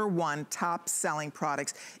 #1 top selling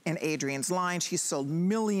products in Adrienne's line. She's sold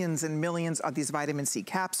millions and millions of these vitamin C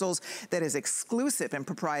capsules that is exclusive and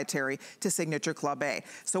proprietary to Signature Club A.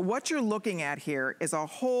 So what you're looking at here is a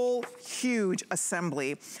whole huge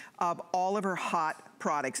assembly of all of her hot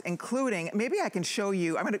products, including, maybe I can show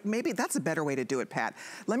you, maybe that's a better way to do it, Pat.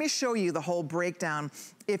 Let me show you the whole breakdown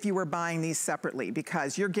if you were buying these separately,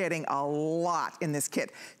 because you're getting a lot in this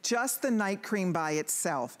kit. Just the night cream by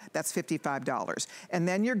itself, that's $55. And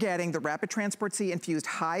then you're getting the Rapid Transport C infused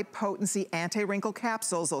high potency anti-wrinkle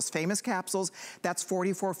capsules, those famous capsules, that's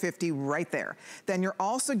 $44.50 right there. Then you're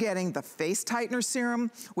also getting the face tightener serum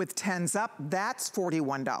with Tens Up, that's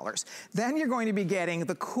 $41. Then you're going to be getting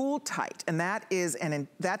the Cool Tight, and that is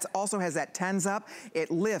that also has that Tens Up. It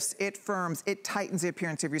lifts, it firms, it tightens the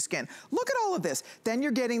appearance of your skin. Look at all of this. Then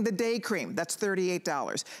you're getting the day cream, that's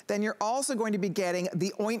 $38. Then you're also going to be getting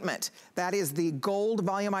the ointment. That is the gold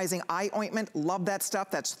volumizing eye ointment. Love that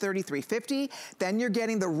stuff, that's $33.50. Then you're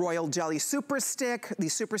getting the Royal Jelly Super Stick.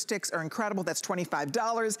 These super sticks are incredible, that's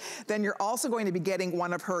 $25. Then you're also going to be getting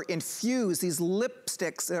one of her infused, these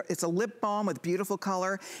lipsticks. It's a lip balm with beautiful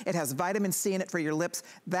color. It has vitamin C in it for your lips.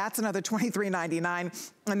 That's another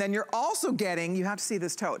 $23.99. And then you're also getting, you have to see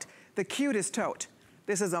this tote, the cutest tote.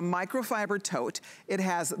 This is a microfiber tote. It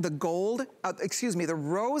has the gold, the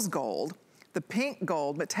rose gold, the pink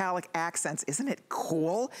gold metallic accents. Isn't it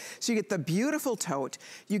cool? So you get the beautiful tote.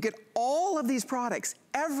 You get all of these products,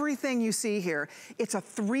 everything you see here. It's a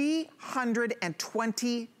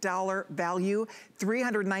 $320 value,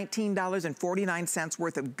 $319.49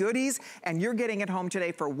 worth of goodies, and you're getting it home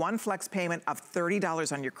today for one flex payment of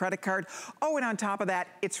 $30 on your credit card. Oh, and on top of that,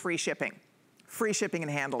 it's free shipping. Free shipping and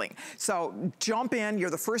handling. So jump in, you're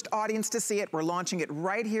the first audience to see it. We're launching it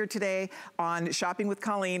right here today on Shopping with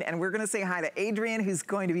Colleen, and we're gonna say hi to Adrienne, who's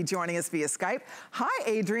going to be joining us via Skype. Hi,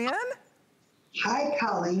 Adrienne. Hi,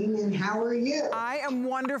 Colleen, and how are you? I am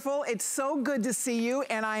wonderful. It's so good to see you,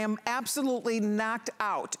 and I am absolutely knocked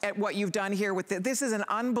out at what you've done here with it. This is an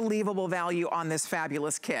unbelievable value on this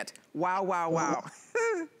fabulous kit. Wow, wow, wow.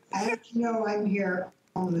 As you know, I'm here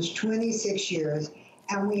almost 26 years,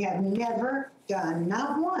 and we have never done,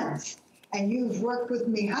 not once, and you've worked with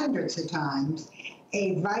me hundreds of times,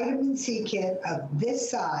 a vitamin C kit of this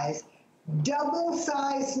size, double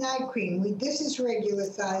size night cream. This is regular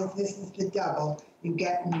size, this is the double. You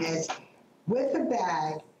get in this with a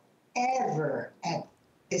bag ever at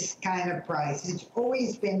this kind of price. It's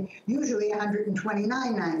always been usually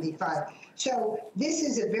 $129.95. So this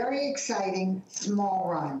is a very exciting small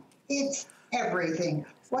run. It's everything.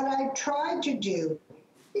 What I tried to do,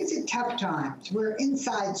 it's at tough times. We're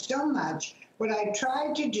inside so much. What I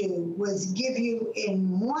tried to do was give you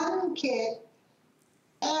in one kit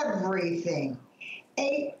everything.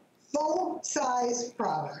 8 full-size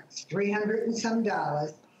products, $300 and some,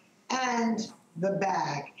 and the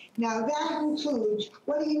bag. Now that includes,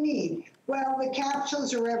 what do you need? Well, the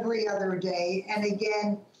capsules are every other day, and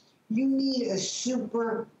again, you need a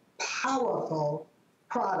super powerful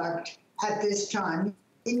product at this time.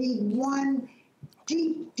 You need one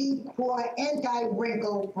deep core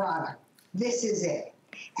anti-wrinkle product. This is it.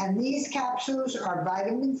 And these capsules are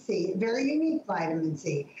vitamin C, very unique vitamin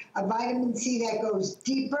C, a vitamin C that goes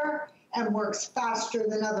deeper and works faster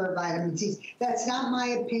than other vitamin Cs. That's not my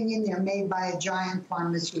opinion. They're made by a giant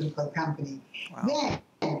pharmaceutical company. Wow.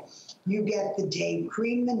 Then you get the day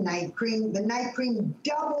cream, the night cream. The night cream,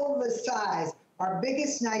 double the size, our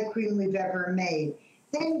biggest night cream we've ever made.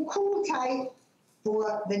 Then Cool Tight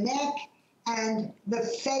for the neck and the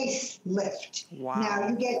face lift. Wow. Now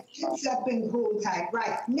you get tense up and Cool Tight,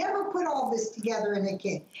 right? Never put all this together in a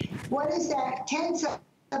kit. What is that? Tense up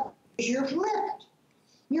is your lift,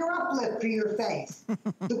 your uplift for your face.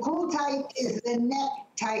 The Cool Tight is the neck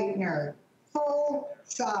tightener, full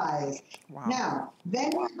size. Wow. Now,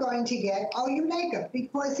 then you're going to get all your makeup,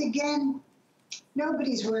 because again,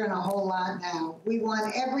 nobody's wearing a whole lot now. We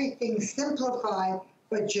want everything simplified,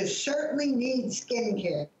 but you certainly need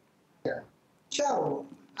skincare. So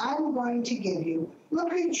I'm going to give you,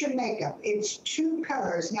 look at your makeup. It's 2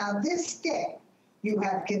 colors. Now this stick, you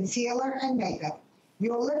have concealer and makeup.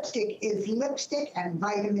 Your lipstick is lipstick and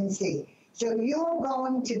vitamin C. So you're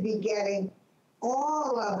going to be getting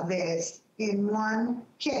all of this in one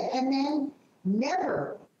kit. And then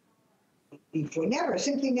never,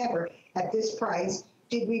 simply never, at this price,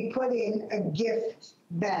 did we put in a gift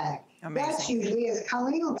bag. Amazing. That's usually, as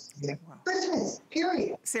Colleen will say, Christmas,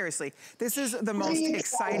 period. Seriously, this is the most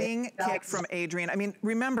exciting kit from Adrienne. I mean,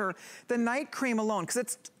 remember, the night cream alone, because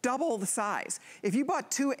it's double the size. If you bought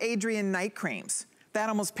 2 Adrienne night creams, that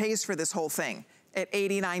almost pays for this whole thing at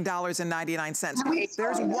 $89.99.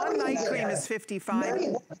 There's one night cream is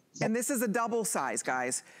 $55, and this is a double size,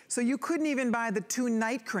 guys. So you couldn't even buy the 2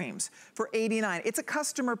 night creams for $89. It's a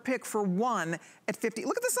customer pick for one at $50.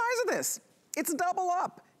 Look at the size of this. It's double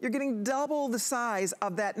up. You're getting double the size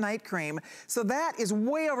of that night cream. So that is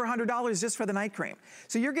way over $100 just for the night cream.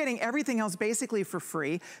 So you're getting everything else basically for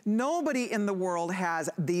free. Nobody in the world has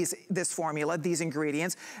this formula, these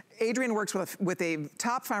ingredients. Adrienne works with a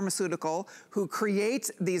top pharmaceutical who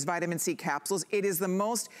creates these vitamin C capsules. It is the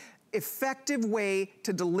most effective way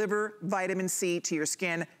to deliver vitamin C to your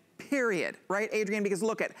skin, period, right, Adrienne? Because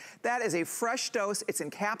look at, that is a fresh dose, it's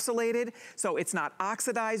encapsulated, so it's not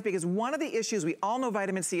oxidized, because one of the issues, we all know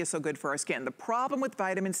vitamin C is so good for our skin. The problem with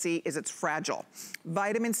vitamin C is it's fragile.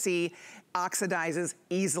 Vitamin C oxidizes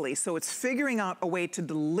easily. So it's figuring out a way to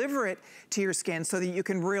deliver it to your skin so that you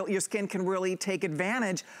can your skin can really take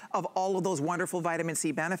advantage of all of those wonderful vitamin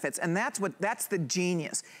C benefits. And that's the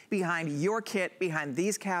genius behind your kit, behind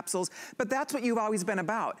these capsules. But that's what you've always been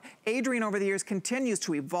about. Adrienne over the years continues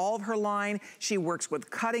to evolve her line. She works with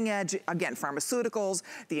cutting edge, again, pharmaceuticals.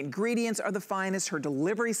 The ingredients are the finest, her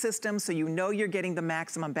delivery system, so you know you're getting the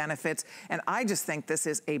maximum benefits. And I just think this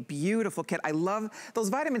is a beautiful kit. I love those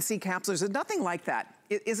vitamin C capsules. There's nothing like that.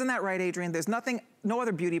 Isn't that right, Adrienne? There's no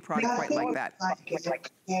other beauty product quite like that.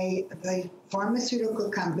 The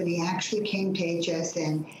pharmaceutical company actually came to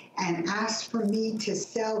HSN and asked for me to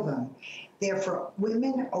sell them. They're for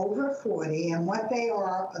women over 40, and what they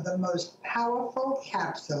are the most powerful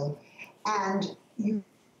capsule. And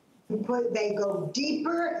they go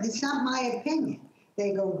deeper. It's not my opinion.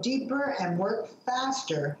 They go deeper and work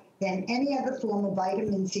faster than any other form of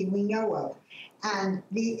vitamin C we know of. And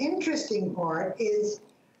the interesting part is,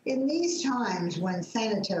 in these times when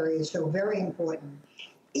sanitary is so very important,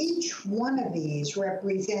 each one of these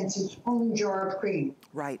represents its own jar of cream.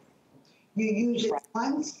 Right. You use it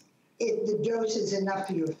once, the dose is enough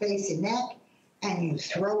for your face and neck, and you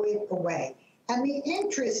throw it away. And the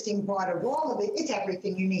interesting part of all of it, it's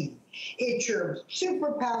everything you need. It's your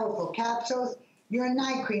super powerful capsules, your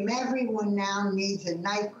night cream. Everyone now needs a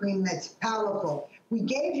night cream that's powerful. We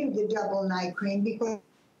gave you the double night cream because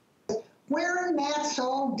wearing masks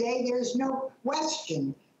all day, there's no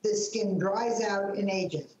question the skin dries out and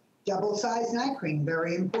ages. Double-sized night cream,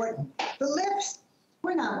 very important. The lips,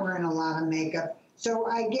 we're not wearing a lot of makeup, so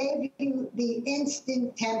I gave you the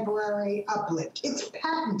instant temporary uplift. It's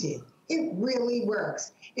patented. It really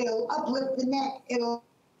works. It'll uplift the neck, it'll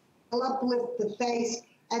uplift the face,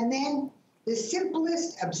 and then the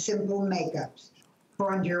simplest of simple makeups.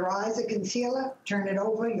 For under your eyes, a concealer, turn it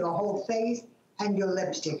over your whole face and your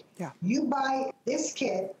lipstick. Yeah. You buy this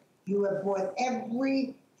kit, you have bought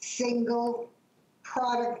every single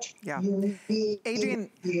product you need. Adrienne,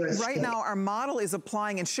 right now our model is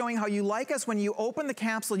applying and showing how you like us when you open the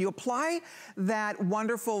capsule, you apply that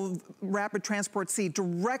wonderful Rapid Transport C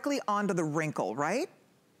directly onto the wrinkle, right?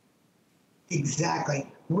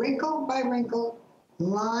 Exactly. Wrinkle by wrinkle,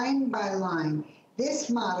 line by line. This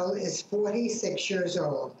model is 46 years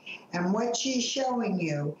old, and what she's showing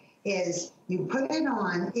you is you put it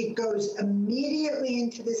on, it goes immediately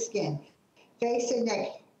into the skin, face and neck.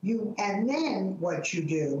 And then what you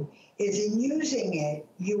do is in using it,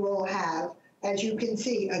 you will have, as you can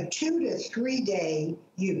see, a 2 to 3 day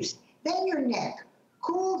use. Then your neck.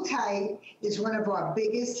 Cool Tight is one of our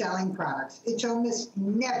biggest selling products. It's almost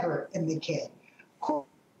never in the kit. Cool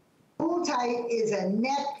Tight is a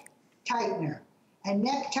neck tightener. A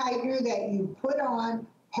neck tightener that you put on,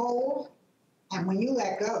 hold, and when you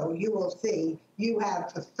let go, you will see you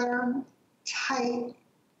have a firm, tight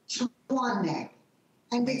swan neck.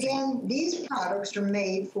 And again, these products are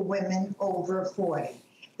made for women over 40.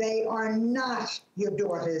 They are not your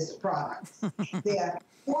daughter's products. They're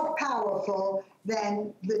more powerful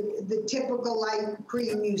than the typical light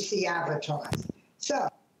cream you see advertised. So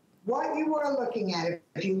what you are looking at,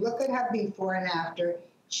 if you look at her before and after,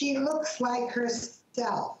 she looks like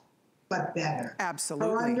herself, but better. Absolutely.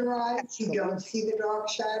 Her under eyes, you don't see the dark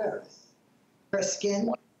shadows. Her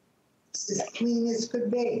skin is as clean as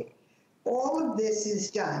could be. All of this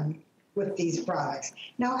is done with these products.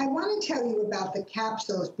 Now, I want to tell you about the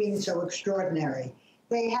capsules being so extraordinary.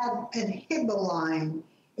 They have an hibaline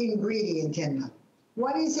ingredient in them.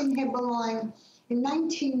 What is hibaline? In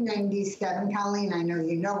 1997, Colleen, I know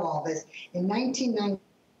you know all this, in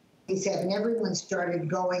 1997, everyone started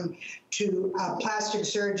going to plastic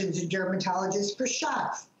surgeons and dermatologists for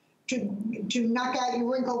shots to knock out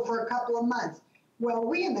your wrinkle for a couple of months. Well,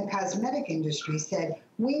 we in the cosmetic industry said,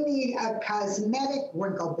 we need a cosmetic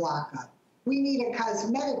wrinkle blocker. We need a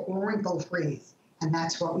cosmetic wrinkle freeze. And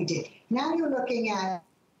that's what we did. Now you're looking at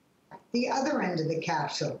the other end of the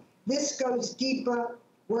capsule. This goes deeper,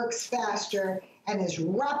 works faster, and is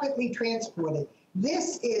rapidly transported.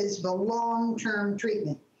 This is the long-term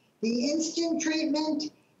treatment. The instant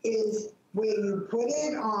treatment is where you put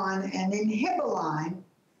it on, and hibaline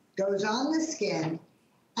goes on the skin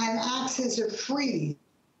and acts as a freeze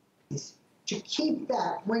to keep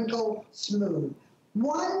that wrinkle smooth.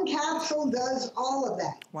 One capsule does all of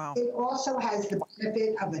that. Wow. It also has the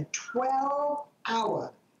benefit of a 12-hour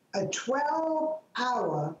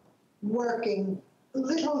working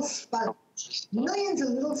little sponge. Millions of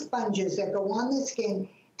little sponges that go on the skin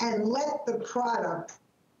and let the product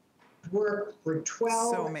work for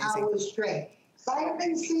 12 hours straight.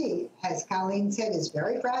 Vitamin C, as Colleen said, is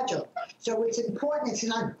very fragile. So it's important it's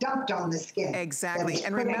not dumped on the skin. Exactly.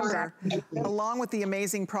 And remember, along with the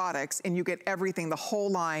amazing products, and you get everything, the whole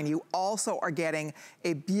line, you also are getting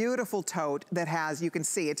a beautiful tote that has, you can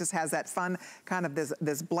see, it just has that fun kind of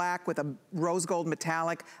this black with a rose gold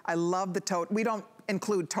metallic. I love the tote. We don't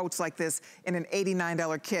include totes like this in an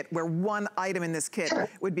 $89 kit, where one item in this kit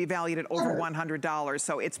would be valued at over $100.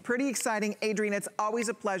 So it's pretty exciting. Adrienne, it's always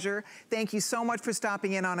a pleasure. Thank you so much for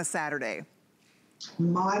stopping in on a Saturday.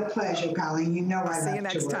 My pleasure, Colleen. You know I love to work. See you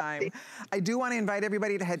next time. I do want to invite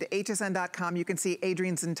everybody to head to hsn.com. You can see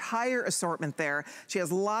Adrienne's entire assortment there. She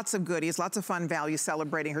has lots of goodies, lots of fun value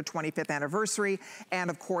celebrating her 25th anniversary.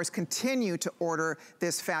 And of course, continue to order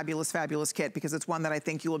this fabulous, fabulous kit, because it's one that I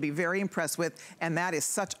think you will be very impressed with. And that is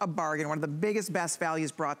such a bargain. One of the biggest, best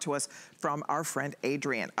values brought to us from our friend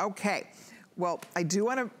Adrienne. Okay. Well, I do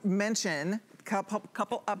want to mention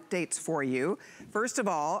couple updates for you. First of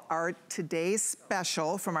all, our today's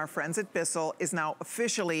special from our friends at Bissell is now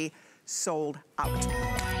officially sold out.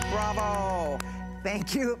 Bravo.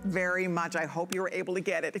 Thank you very much. I hope you were able to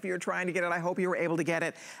get it. If you're trying to get it, I hope you were able to get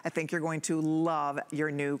it. I think you're going to love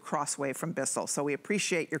your new Crosswave from Bissell. So we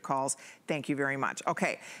appreciate your calls. Thank you very much.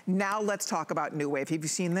 Okay, now let's talk about New Wave. Have you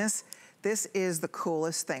seen this? This is the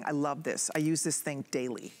coolest thing. I love this. I use this thing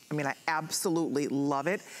daily. I mean, I absolutely love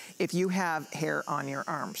it. If you have hair on your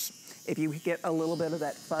arms, if you get a little bit of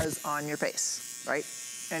that fuzz on your face, right?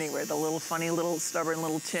 Anywhere, the little funny, little stubborn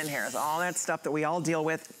little chin hairs, all that stuff that we all deal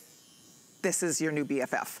with, this is your new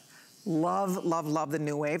BFF. Love, love, love the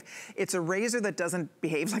New Wave. It's a razor that doesn't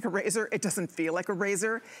behave like a razor. It doesn't feel like a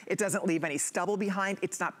razor. It doesn't leave any stubble behind.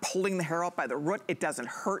 It's not pulling the hair out by the root. It doesn't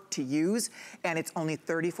hurt to use. And it's only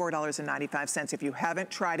 $34.95. If you haven't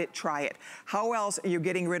tried it, try it. How else are you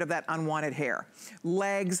getting rid of that unwanted hair?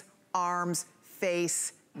 Legs, arms,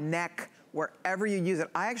 face, neck, wherever you use it.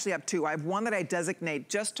 I actually have two. I have one that I designate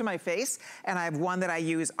just to my face, and I have one that I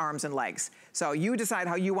use arms and legs. So you decide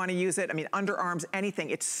how you want to use it. I mean, underarms, anything.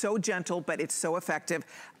 It's so gentle, but it's so effective.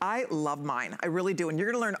 I love mine. I really do. And you're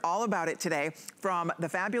going to learn all about it today from the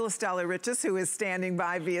fabulous Stella Riches, who is standing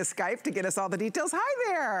by via Skype to get us all the details. Hi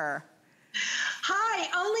there. Hi,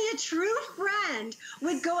 only a true friend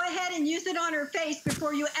would go ahead and use it on her face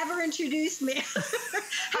before you ever introduced me. Hey,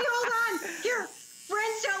 hold on. Here.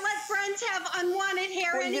 Friends don't let friends have unwanted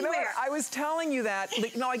hair anywhere. You know what? I was telling you that.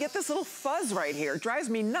 No, I get this little fuzz right here. It drives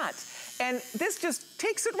me nuts. And this just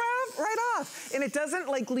takes it right off. And it doesn't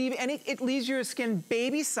like leave any, it leaves your skin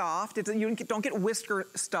baby soft. You don't get whisker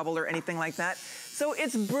stubble or anything like that. So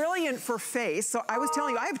it's brilliant for face. So I was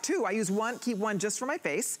telling you, I have two. I use one, keep one just for my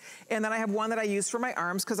face. And then I have one that I use for my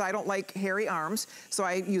arms because I don't like hairy arms. So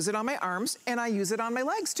I use it on my arms and I use it on my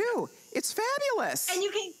legs too. It's fabulous. And you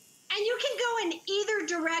can go in either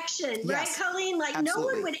direction, yes, right, Colleen? Like absolutely. No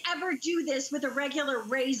one would ever do this with a regular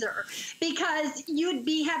razor because you'd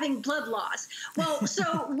be having blood loss. Well,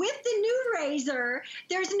 so with the new razor,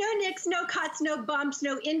 there's no nicks, no cuts, no bumps,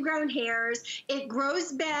 no ingrown hairs. It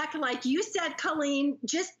grows back, like you said, Colleen,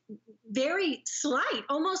 just very slight,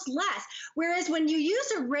 almost less. Whereas when you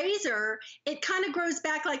use a razor, it kind of grows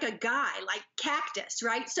back like a guy, like cactus,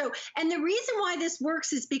 right? So, and the reason why this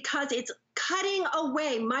works is because it's cutting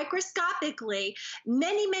away microscopically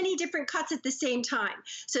many, many different cuts at the same time.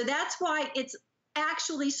 So that's why it's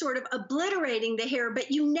actually sort of obliterating the hair,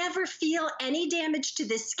 but you never feel any damage to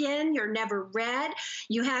the skin. You're never red.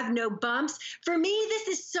 You have no bumps. For me, this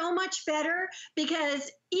is so much better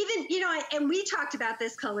because even, you know, and we talked about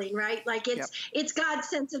this, Colleen, right? Like it's God's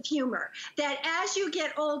sense of humor that as you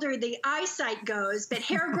get older, the eyesight goes, but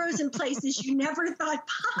hair grows in places you never thought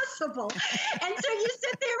possible. And so you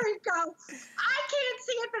sit there and go, I can't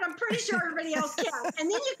see it, but I'm pretty sure everybody else can.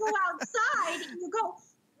 And then you go outside and you go,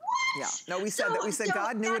 yeah, no, we said that. We said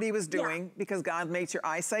God knew what he was doing because God makes your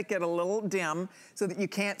eyesight get a little dim so that you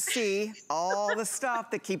can't see all the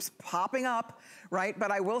stuff that keeps popping up, right?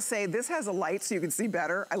 But I will say this has a light so you can see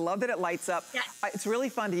better. I love that it lights up. Yes. It's really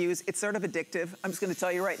fun to use. It's sort of addictive. I'm just going to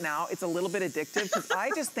tell you right now, it's a little bit addictive because I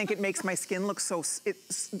just think it makes my skin look so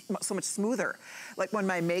much smoother. Like when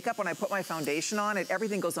I put my foundation on,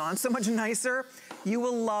 everything goes on so much nicer. You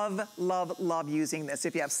will love, love, love using this.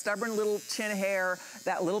 If you have stubborn little chin hair,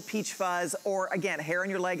 that little peach fuzz, or again, hair on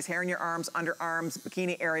your legs, hair on your arms, underarms,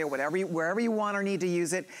 bikini area, wherever you want or need to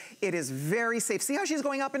use it, it is very safe. See how she's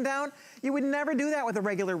going up and down? You would never do that with a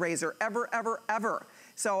regular razor, ever, ever, ever.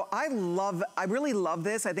 So I really love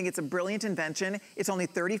this. I think it's a brilliant invention. It's only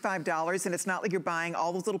 $35, and it's not like you're buying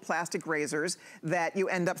all those little plastic razors that you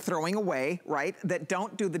end up throwing away, right? That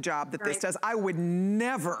don't do the job that this does. I would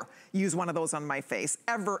never use one of those on my face,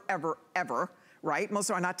 ever, ever, ever. right? Most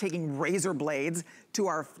of us are not taking razor blades to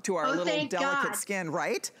our little delicate skin,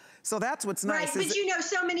 right? So that's what's nice. Right, but you know,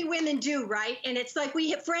 so many women do, right? And it's like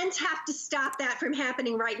friends have to stop that from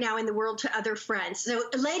happening right now in the world to other friends. So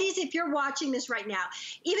ladies, if you're watching this right now,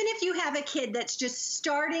 even if you have a kid that's just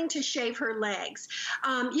starting to shave her legs,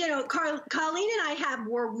 you know, Colleen and I have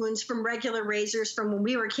war wounds from regular razors from when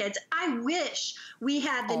we were kids. I wish we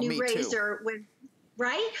had the new razor with,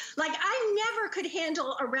 right? Like I never could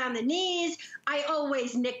handle around the knees. I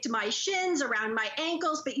always nicked my shins, around my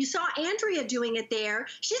ankles, but you saw Andrea doing it there.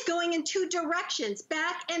 She's going in 2 directions,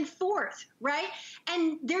 back and forth, right?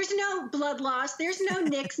 And there's no blood loss, there's no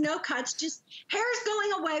nicks, no cuts, just hair's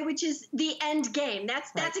going away, which is the end game.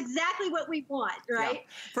 That's exactly what we want, right?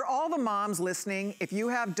 Yeah. For all the moms listening, if you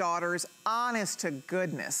have daughters, honest to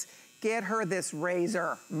goodness, get her this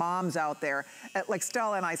razor, moms out there. Like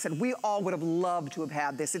Stella and I said, we all would have loved to have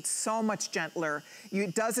had this. It's so much gentler.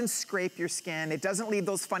 It doesn't scrape your skin. It doesn't leave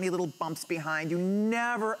those funny little bumps behind. You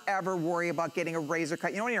never, ever worry about getting a razor cut.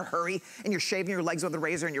 You know when you're in a hurry and you're shaving your legs with a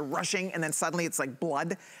razor and you're rushing and then suddenly it's like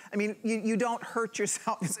blood? I mean, you don't hurt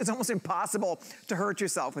yourself. It's almost impossible to hurt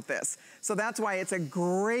yourself with this. So that's why it's a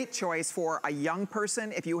great choice for a young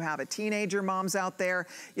person. If you have a teenager, moms out there,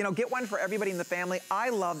 you know, get one for everybody in the family. I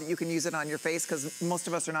love that you can use it on your face because most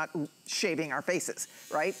of us are not shaving our faces,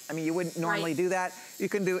 right? I mean, you wouldn't normally do that. You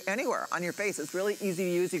can do anywhere on your face. It's really easy to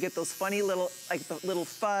use. You get those funny little, like the little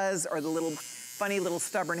fuzz or the little funny little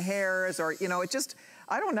stubborn hairs or, you know, it just,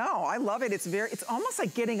 I don't know. I love it. It's almost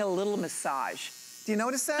like getting a little massage. Do you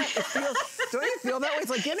notice that? It feels, don't you feel that way?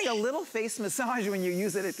 It's like getting a little face massage when you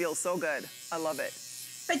use it. It feels so good. I love it.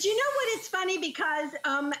 But you know what? It's funny because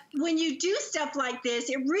when you do stuff like this,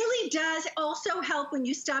 it really does also help when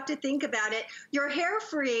you stop to think about it. You're hair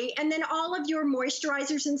free, and then all of your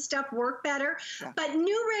moisturizers and stuff work better. Yeah. But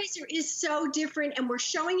new razor is so different, and we're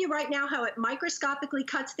showing you right now how it microscopically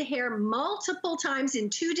cuts the hair multiple times in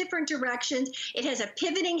 2 different directions. It has a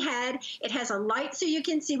pivoting head. It has a light so you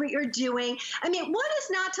can see what you're doing. I mean, what is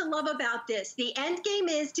not to love about this? The end game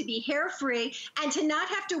is to be hair free and to not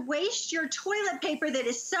have to waste your toilet paper that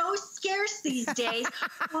is so scarce these days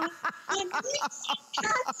on cuts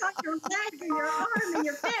on your leg or your arm and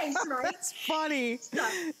your face, right? That's funny.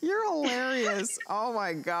 You're hilarious. Oh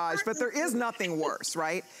my gosh. But there is nothing worse,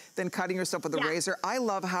 right, than cutting yourself with a razor. I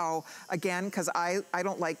love how, again, because I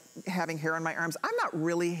don't like having hair on my arms. I'm not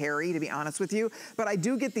really hairy, to be honest with you, but I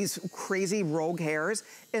do get these crazy rogue hairs,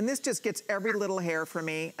 and this just gets every little hair for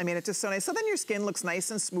me. I mean, it's just so nice. So then your skin looks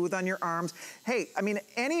nice and smooth on your arms. Hey, I mean,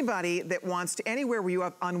 anybody that wants to, anywhere where you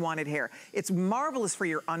have unwanted hair, it's marvelous for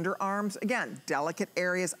your underarms. Again, delicate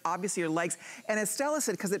areas, obviously your legs. And as Stella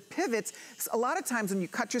said, because it pivots, a lot of times when you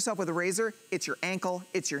cut yourself with a razor, it's your ankle,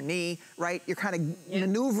 it's your knee, right? You're kind of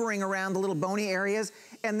maneuvering around the little bony areas.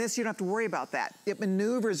 And this, you don't have to worry about that. It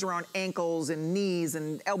maneuvers around ankles and knees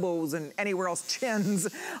and elbows and anywhere else, chins,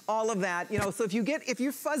 all of that. You know, so if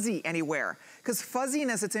you're fuzzy anywhere, because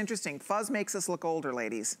fuzziness, it's interesting. Fuzz makes us look older,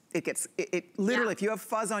 ladies. It literally, if you have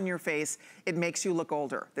fuzz on your face, it makes you look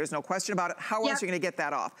older. There's no question about it. How else are you gonna get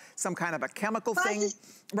that off? Some kind of a chemical thing,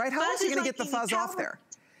 right? How else are you gonna get the fuzz off there?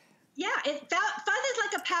 Yeah, fuzz is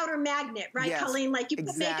like a powder magnet, right, yes, Colleen? Like you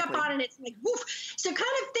put makeup on and it's like, woof. So kind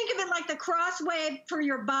of think of it like the cross wave for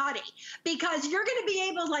your body, because you're going to be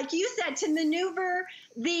able, like you said, to maneuver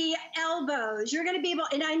the elbows. You're going to be able,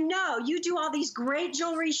 and I know you do all these great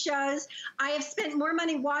jewelry shows. I have spent more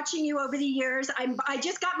money watching you over the years. I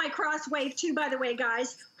just got my cross wave too, by the way,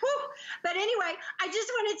 guys. Whew. But anyway, I just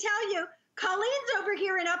want to tell you, Colleen's over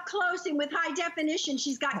here and up close and with high definition.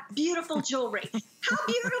 She's got beautiful jewelry. How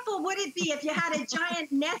beautiful would it be if you had a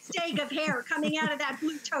giant nest egg of hair coming out of that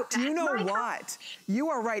blue toe pad? Do you know what? You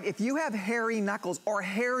are right. If you have hairy knuckles or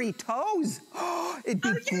hairy toes, it'd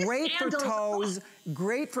be great for toes,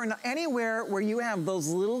 great for anywhere where you have those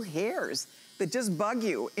little hairs that just bug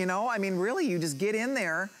you, you know? I mean, really, you just get in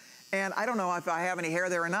there, and I don't know if I have any hair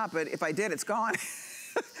there or not, but if I did, it's gone.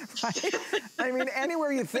 Right? I mean,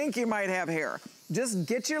 anywhere you think you might have hair, just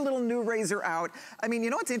get your little new razor out. I mean, you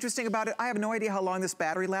know what's interesting about it? I have no idea how long this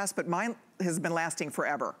battery lasts, but mine has been lasting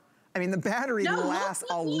forever. I mean, the battery lasts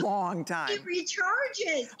a long time. It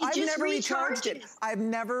recharges. I've never recharged it. I've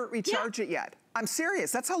never recharged it yet. I'm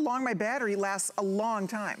serious. That's how long my battery lasts, a long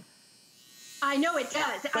time. I know it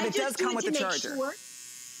does. But it does come with the charger.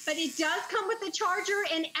 But it does come with the charger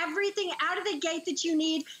and everything out of the gate that you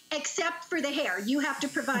need, except for the hair. You have to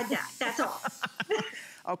provide that. That's all.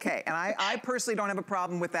 Okay, and I personally don't have a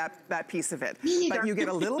problem with that piece of it. Me neither. But you get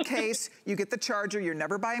a little case, you get the charger, you're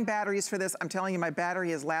never buying batteries for this. I'm telling you, my battery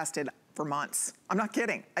has lasted for months. I'm not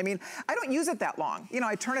kidding. I mean, I don't use it that long. You know,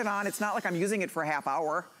 I turn it on, it's not like I'm using it for a half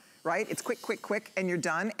hour, right? It's quick, quick, quick, and you're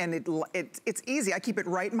done, and it's easy. I keep it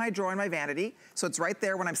right in my drawer in my vanity, so it's right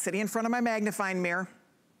there when I'm sitting in front of my magnifying mirror.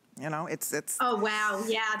 You know, it's. Oh, wow,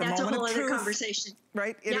 yeah, that's a whole other conversation.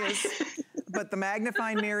 Right, it is. But the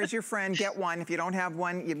magnifying mirror is your friend. Get one. If you don't have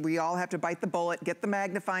one, we all have to bite the bullet. Get the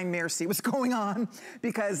magnifying mirror, see what's going on.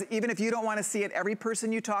 Because even if you don't want to see it, every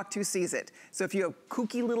person you talk to sees it. So if you have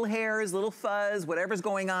kooky little hairs, little fuzz, whatever's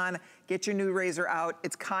going on, get your new razor out.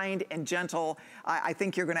 It's kind and gentle. I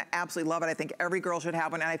think you're going to absolutely love it. I think every girl should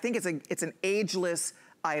have one. And I think it's an ageless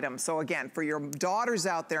item. So again, for your daughters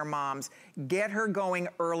out there, moms, get her going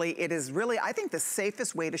early. It is really, I think, the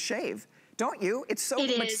safest way to shave. Don't you? It's so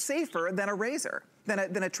much safer than a razor, than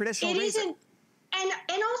a traditional razor. It isn't.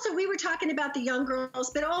 And also, we were talking about the young girls,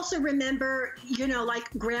 but also remember, you know, like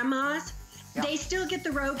grandmas, they still get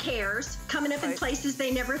the rogue hairs coming up in places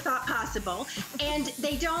they never thought possible. And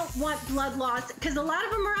they don't want blood loss, because a lot of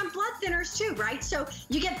them are on blood thinners too, right? So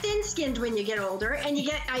you get thin-skinned when you get older, and you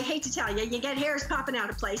get, I hate to tell you, you get hairs popping out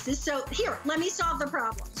of places. So here, let me solve the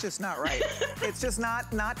problem. It's just not right. It's just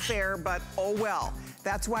not fair, but oh well.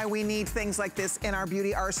 That's why we need things like this in our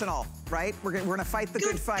beauty arsenal, right? We're gonna fight the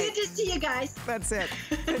good fight. Good to see you guys. That's it.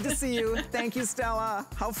 Good to see you. Thank you, Stella.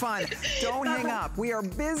 How fun. Don't hang up. We are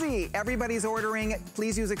busy. Everybody's ordering.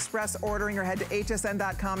 Please use express ordering or head to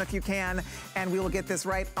hsn.com if you can, and we will get this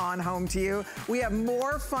right on home to you. We have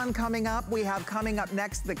more fun coming up. We have coming up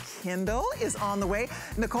next, the Kindle is on the way.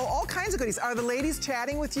 Nicole, all kinds of goodies. Are the ladies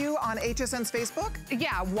chatting with you on HSN's Facebook?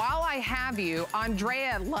 Yeah, while I have you,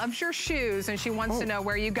 Andrea loves your shoes, and she wants to know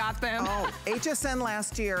where you got them. Oh, HSN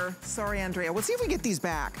last year. Sorry, Andrea. We'll see if we get these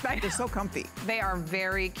back. They're so comfy. They are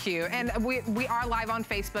very cute. And we are live on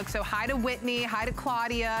Facebook. So hi to Whitney, hi to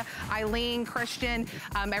Claudia, Eileen, Christian.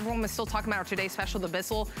 Everyone was still talking about our today's special, the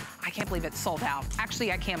Bissell. I can't believe it's sold out.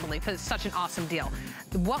 Actually, I can't believe because it's such an awesome deal.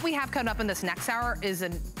 What we have coming up in this next hour is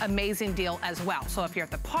an amazing deal as well. So if you're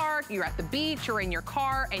at the park, you're at the beach, you're in your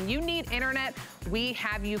car, and you need internet, we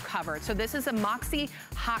have you covered. So this is a Moxie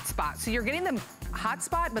hotspot. So you're getting the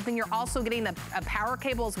hotspot, but then you're also getting a power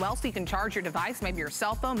cable as well, so you can charge your device, maybe your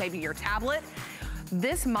cell phone, maybe your tablet.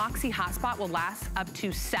 This Moxie hotspot will last up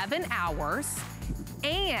to 7 hours,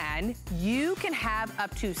 and you can have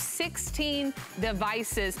up to 16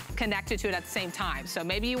 devices connected to it at the same time. So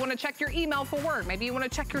maybe you want to check your email for work, maybe you want to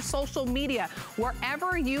check your social media.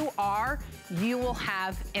 Wherever you are, you will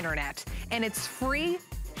have internet, and it's free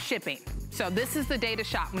shipping. So this is the day to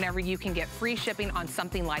shop whenever you can get free shipping on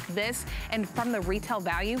something like this. And from the retail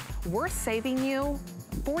value, we're saving you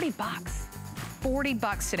 40 bucks. 40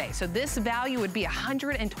 bucks today. So this value would be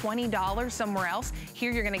 $120 somewhere else.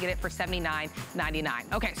 Here you're gonna get it for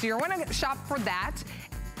 $79.99. Okay, so you're gonna shop for that.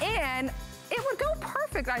 And it would go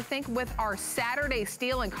perfect, I think, with our Saturday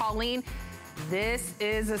steal. And Colleen, this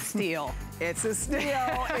is a steal. It's a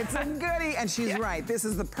steal. It's a goodie. And she's right. This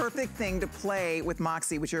is the perfect thing to play with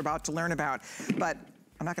Moxie, which you're about to learn about. But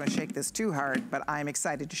I'm not going to shake this too hard, but I'm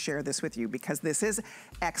excited to share this with you because this is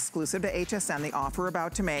exclusive to HSN, the offer we're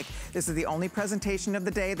about to make. This is the only presentation of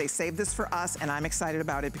the day. They saved this for us, and I'm excited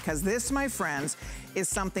about it because this, my friends, is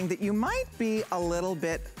something that you might be a little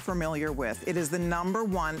bit familiar with. It is the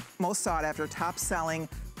 #1 most sought after top selling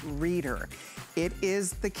reader. It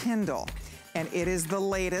is the Kindle, and it is the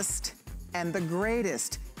latest and the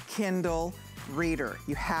greatest Kindle reader.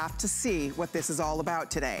 You have to see what this is all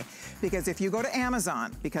about today. Because if you go to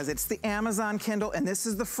Amazon, because it's the Amazon Kindle, and this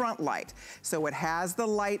is the front light, so it has the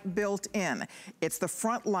light built in. It's the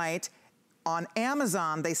front light. On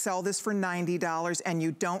Amazon, they sell this for $90, and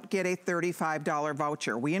you don't get a $35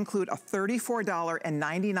 voucher. We include a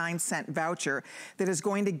 $34.99 voucher that is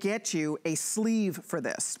going to get you a sleeve for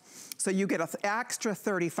this. So you get an extra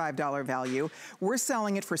 $35 value. We're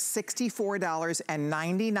selling it for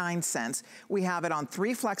 $64.99. We have it on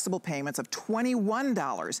 3 flexible payments of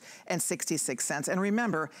 $21.66. And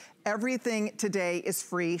remember, everything today is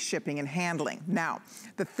free shipping and handling. Now,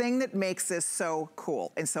 the thing that makes this so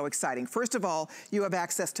cool and so exciting, first of all, you have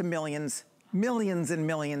access to millions and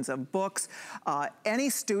millions of books. Any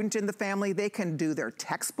student in the family, they can do their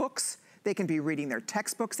textbooks. They can be reading their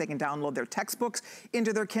textbooks. They can download their textbooks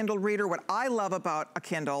into their Kindle reader. What I love about a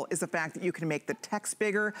Kindle is the fact that you can make the text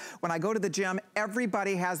bigger. When I go to the gym,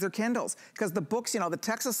 everybody has their Kindles because the books, you know, the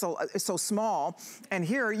text is so small. And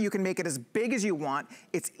here you can make it as big as you want.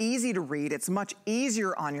 It's easy to read. It's much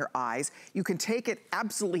easier on your eyes. You can take it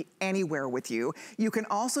absolutely anywhere with you. You can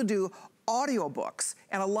also do audiobooks.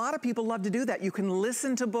 And a lot of people love to do that. You can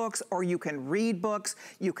listen to books or you can read books.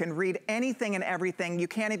 You can read anything and everything. You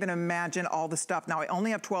can't even imagine all the stuff. Now, I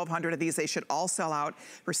only have 1,200 of these. They should all sell out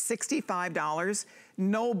for $65.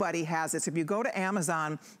 Nobody has this. If you go to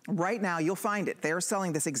Amazon right now, you'll find it. They're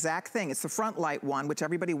selling this exact thing. It's the front light one, which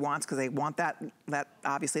everybody wants because they want that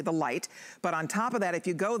obviously the light. But on top of that, if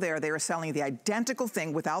you go there, they are selling the identical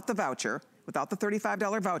thing without the voucher. Without the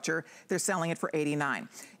 $35 voucher, they're selling it for $89.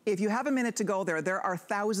 If you have a minute to go there, there are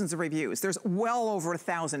thousands of reviews. There's well over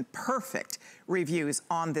 1,000 perfect reviews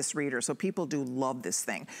on this reader, so people do love this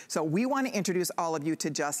thing. So we want to introduce all of you to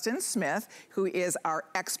Justin Smith, who is our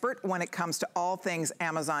expert when it comes to all things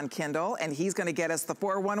Amazon Kindle, and he's going to get us the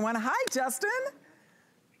 411. Hi, Justin.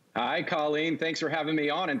 Hi, Colleen. Thanks for having me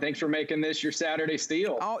on, and thanks for making this your Saturday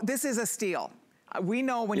steal. Oh, this is a steal. We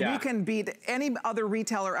know when we can beat any other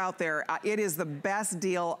retailer out there, it is the best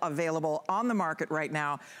deal available on the market right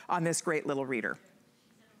now on this great little reader.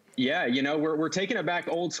 Yeah, you know, we're taking it back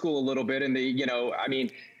old school a little bit. And I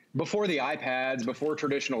mean, before the iPads, before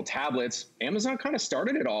traditional tablets, Amazon kind of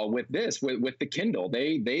started it all with this, with the Kindle.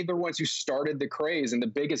 They're the ones who started the craze. And the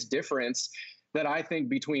biggest difference that I think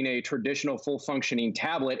between a traditional full functioning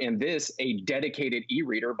tablet and this, a dedicated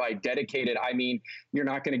e-reader, by dedicated, I mean, you're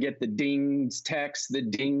not going to get the dings text, the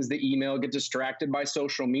dings, the email, get distracted by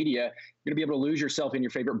social media. You're going to be able to lose yourself in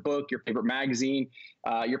your favorite book, your favorite magazine,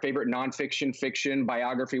 your favorite nonfiction, fiction,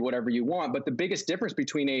 biography, whatever you want. But the biggest difference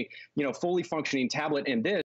between a, fully functioning tablet and this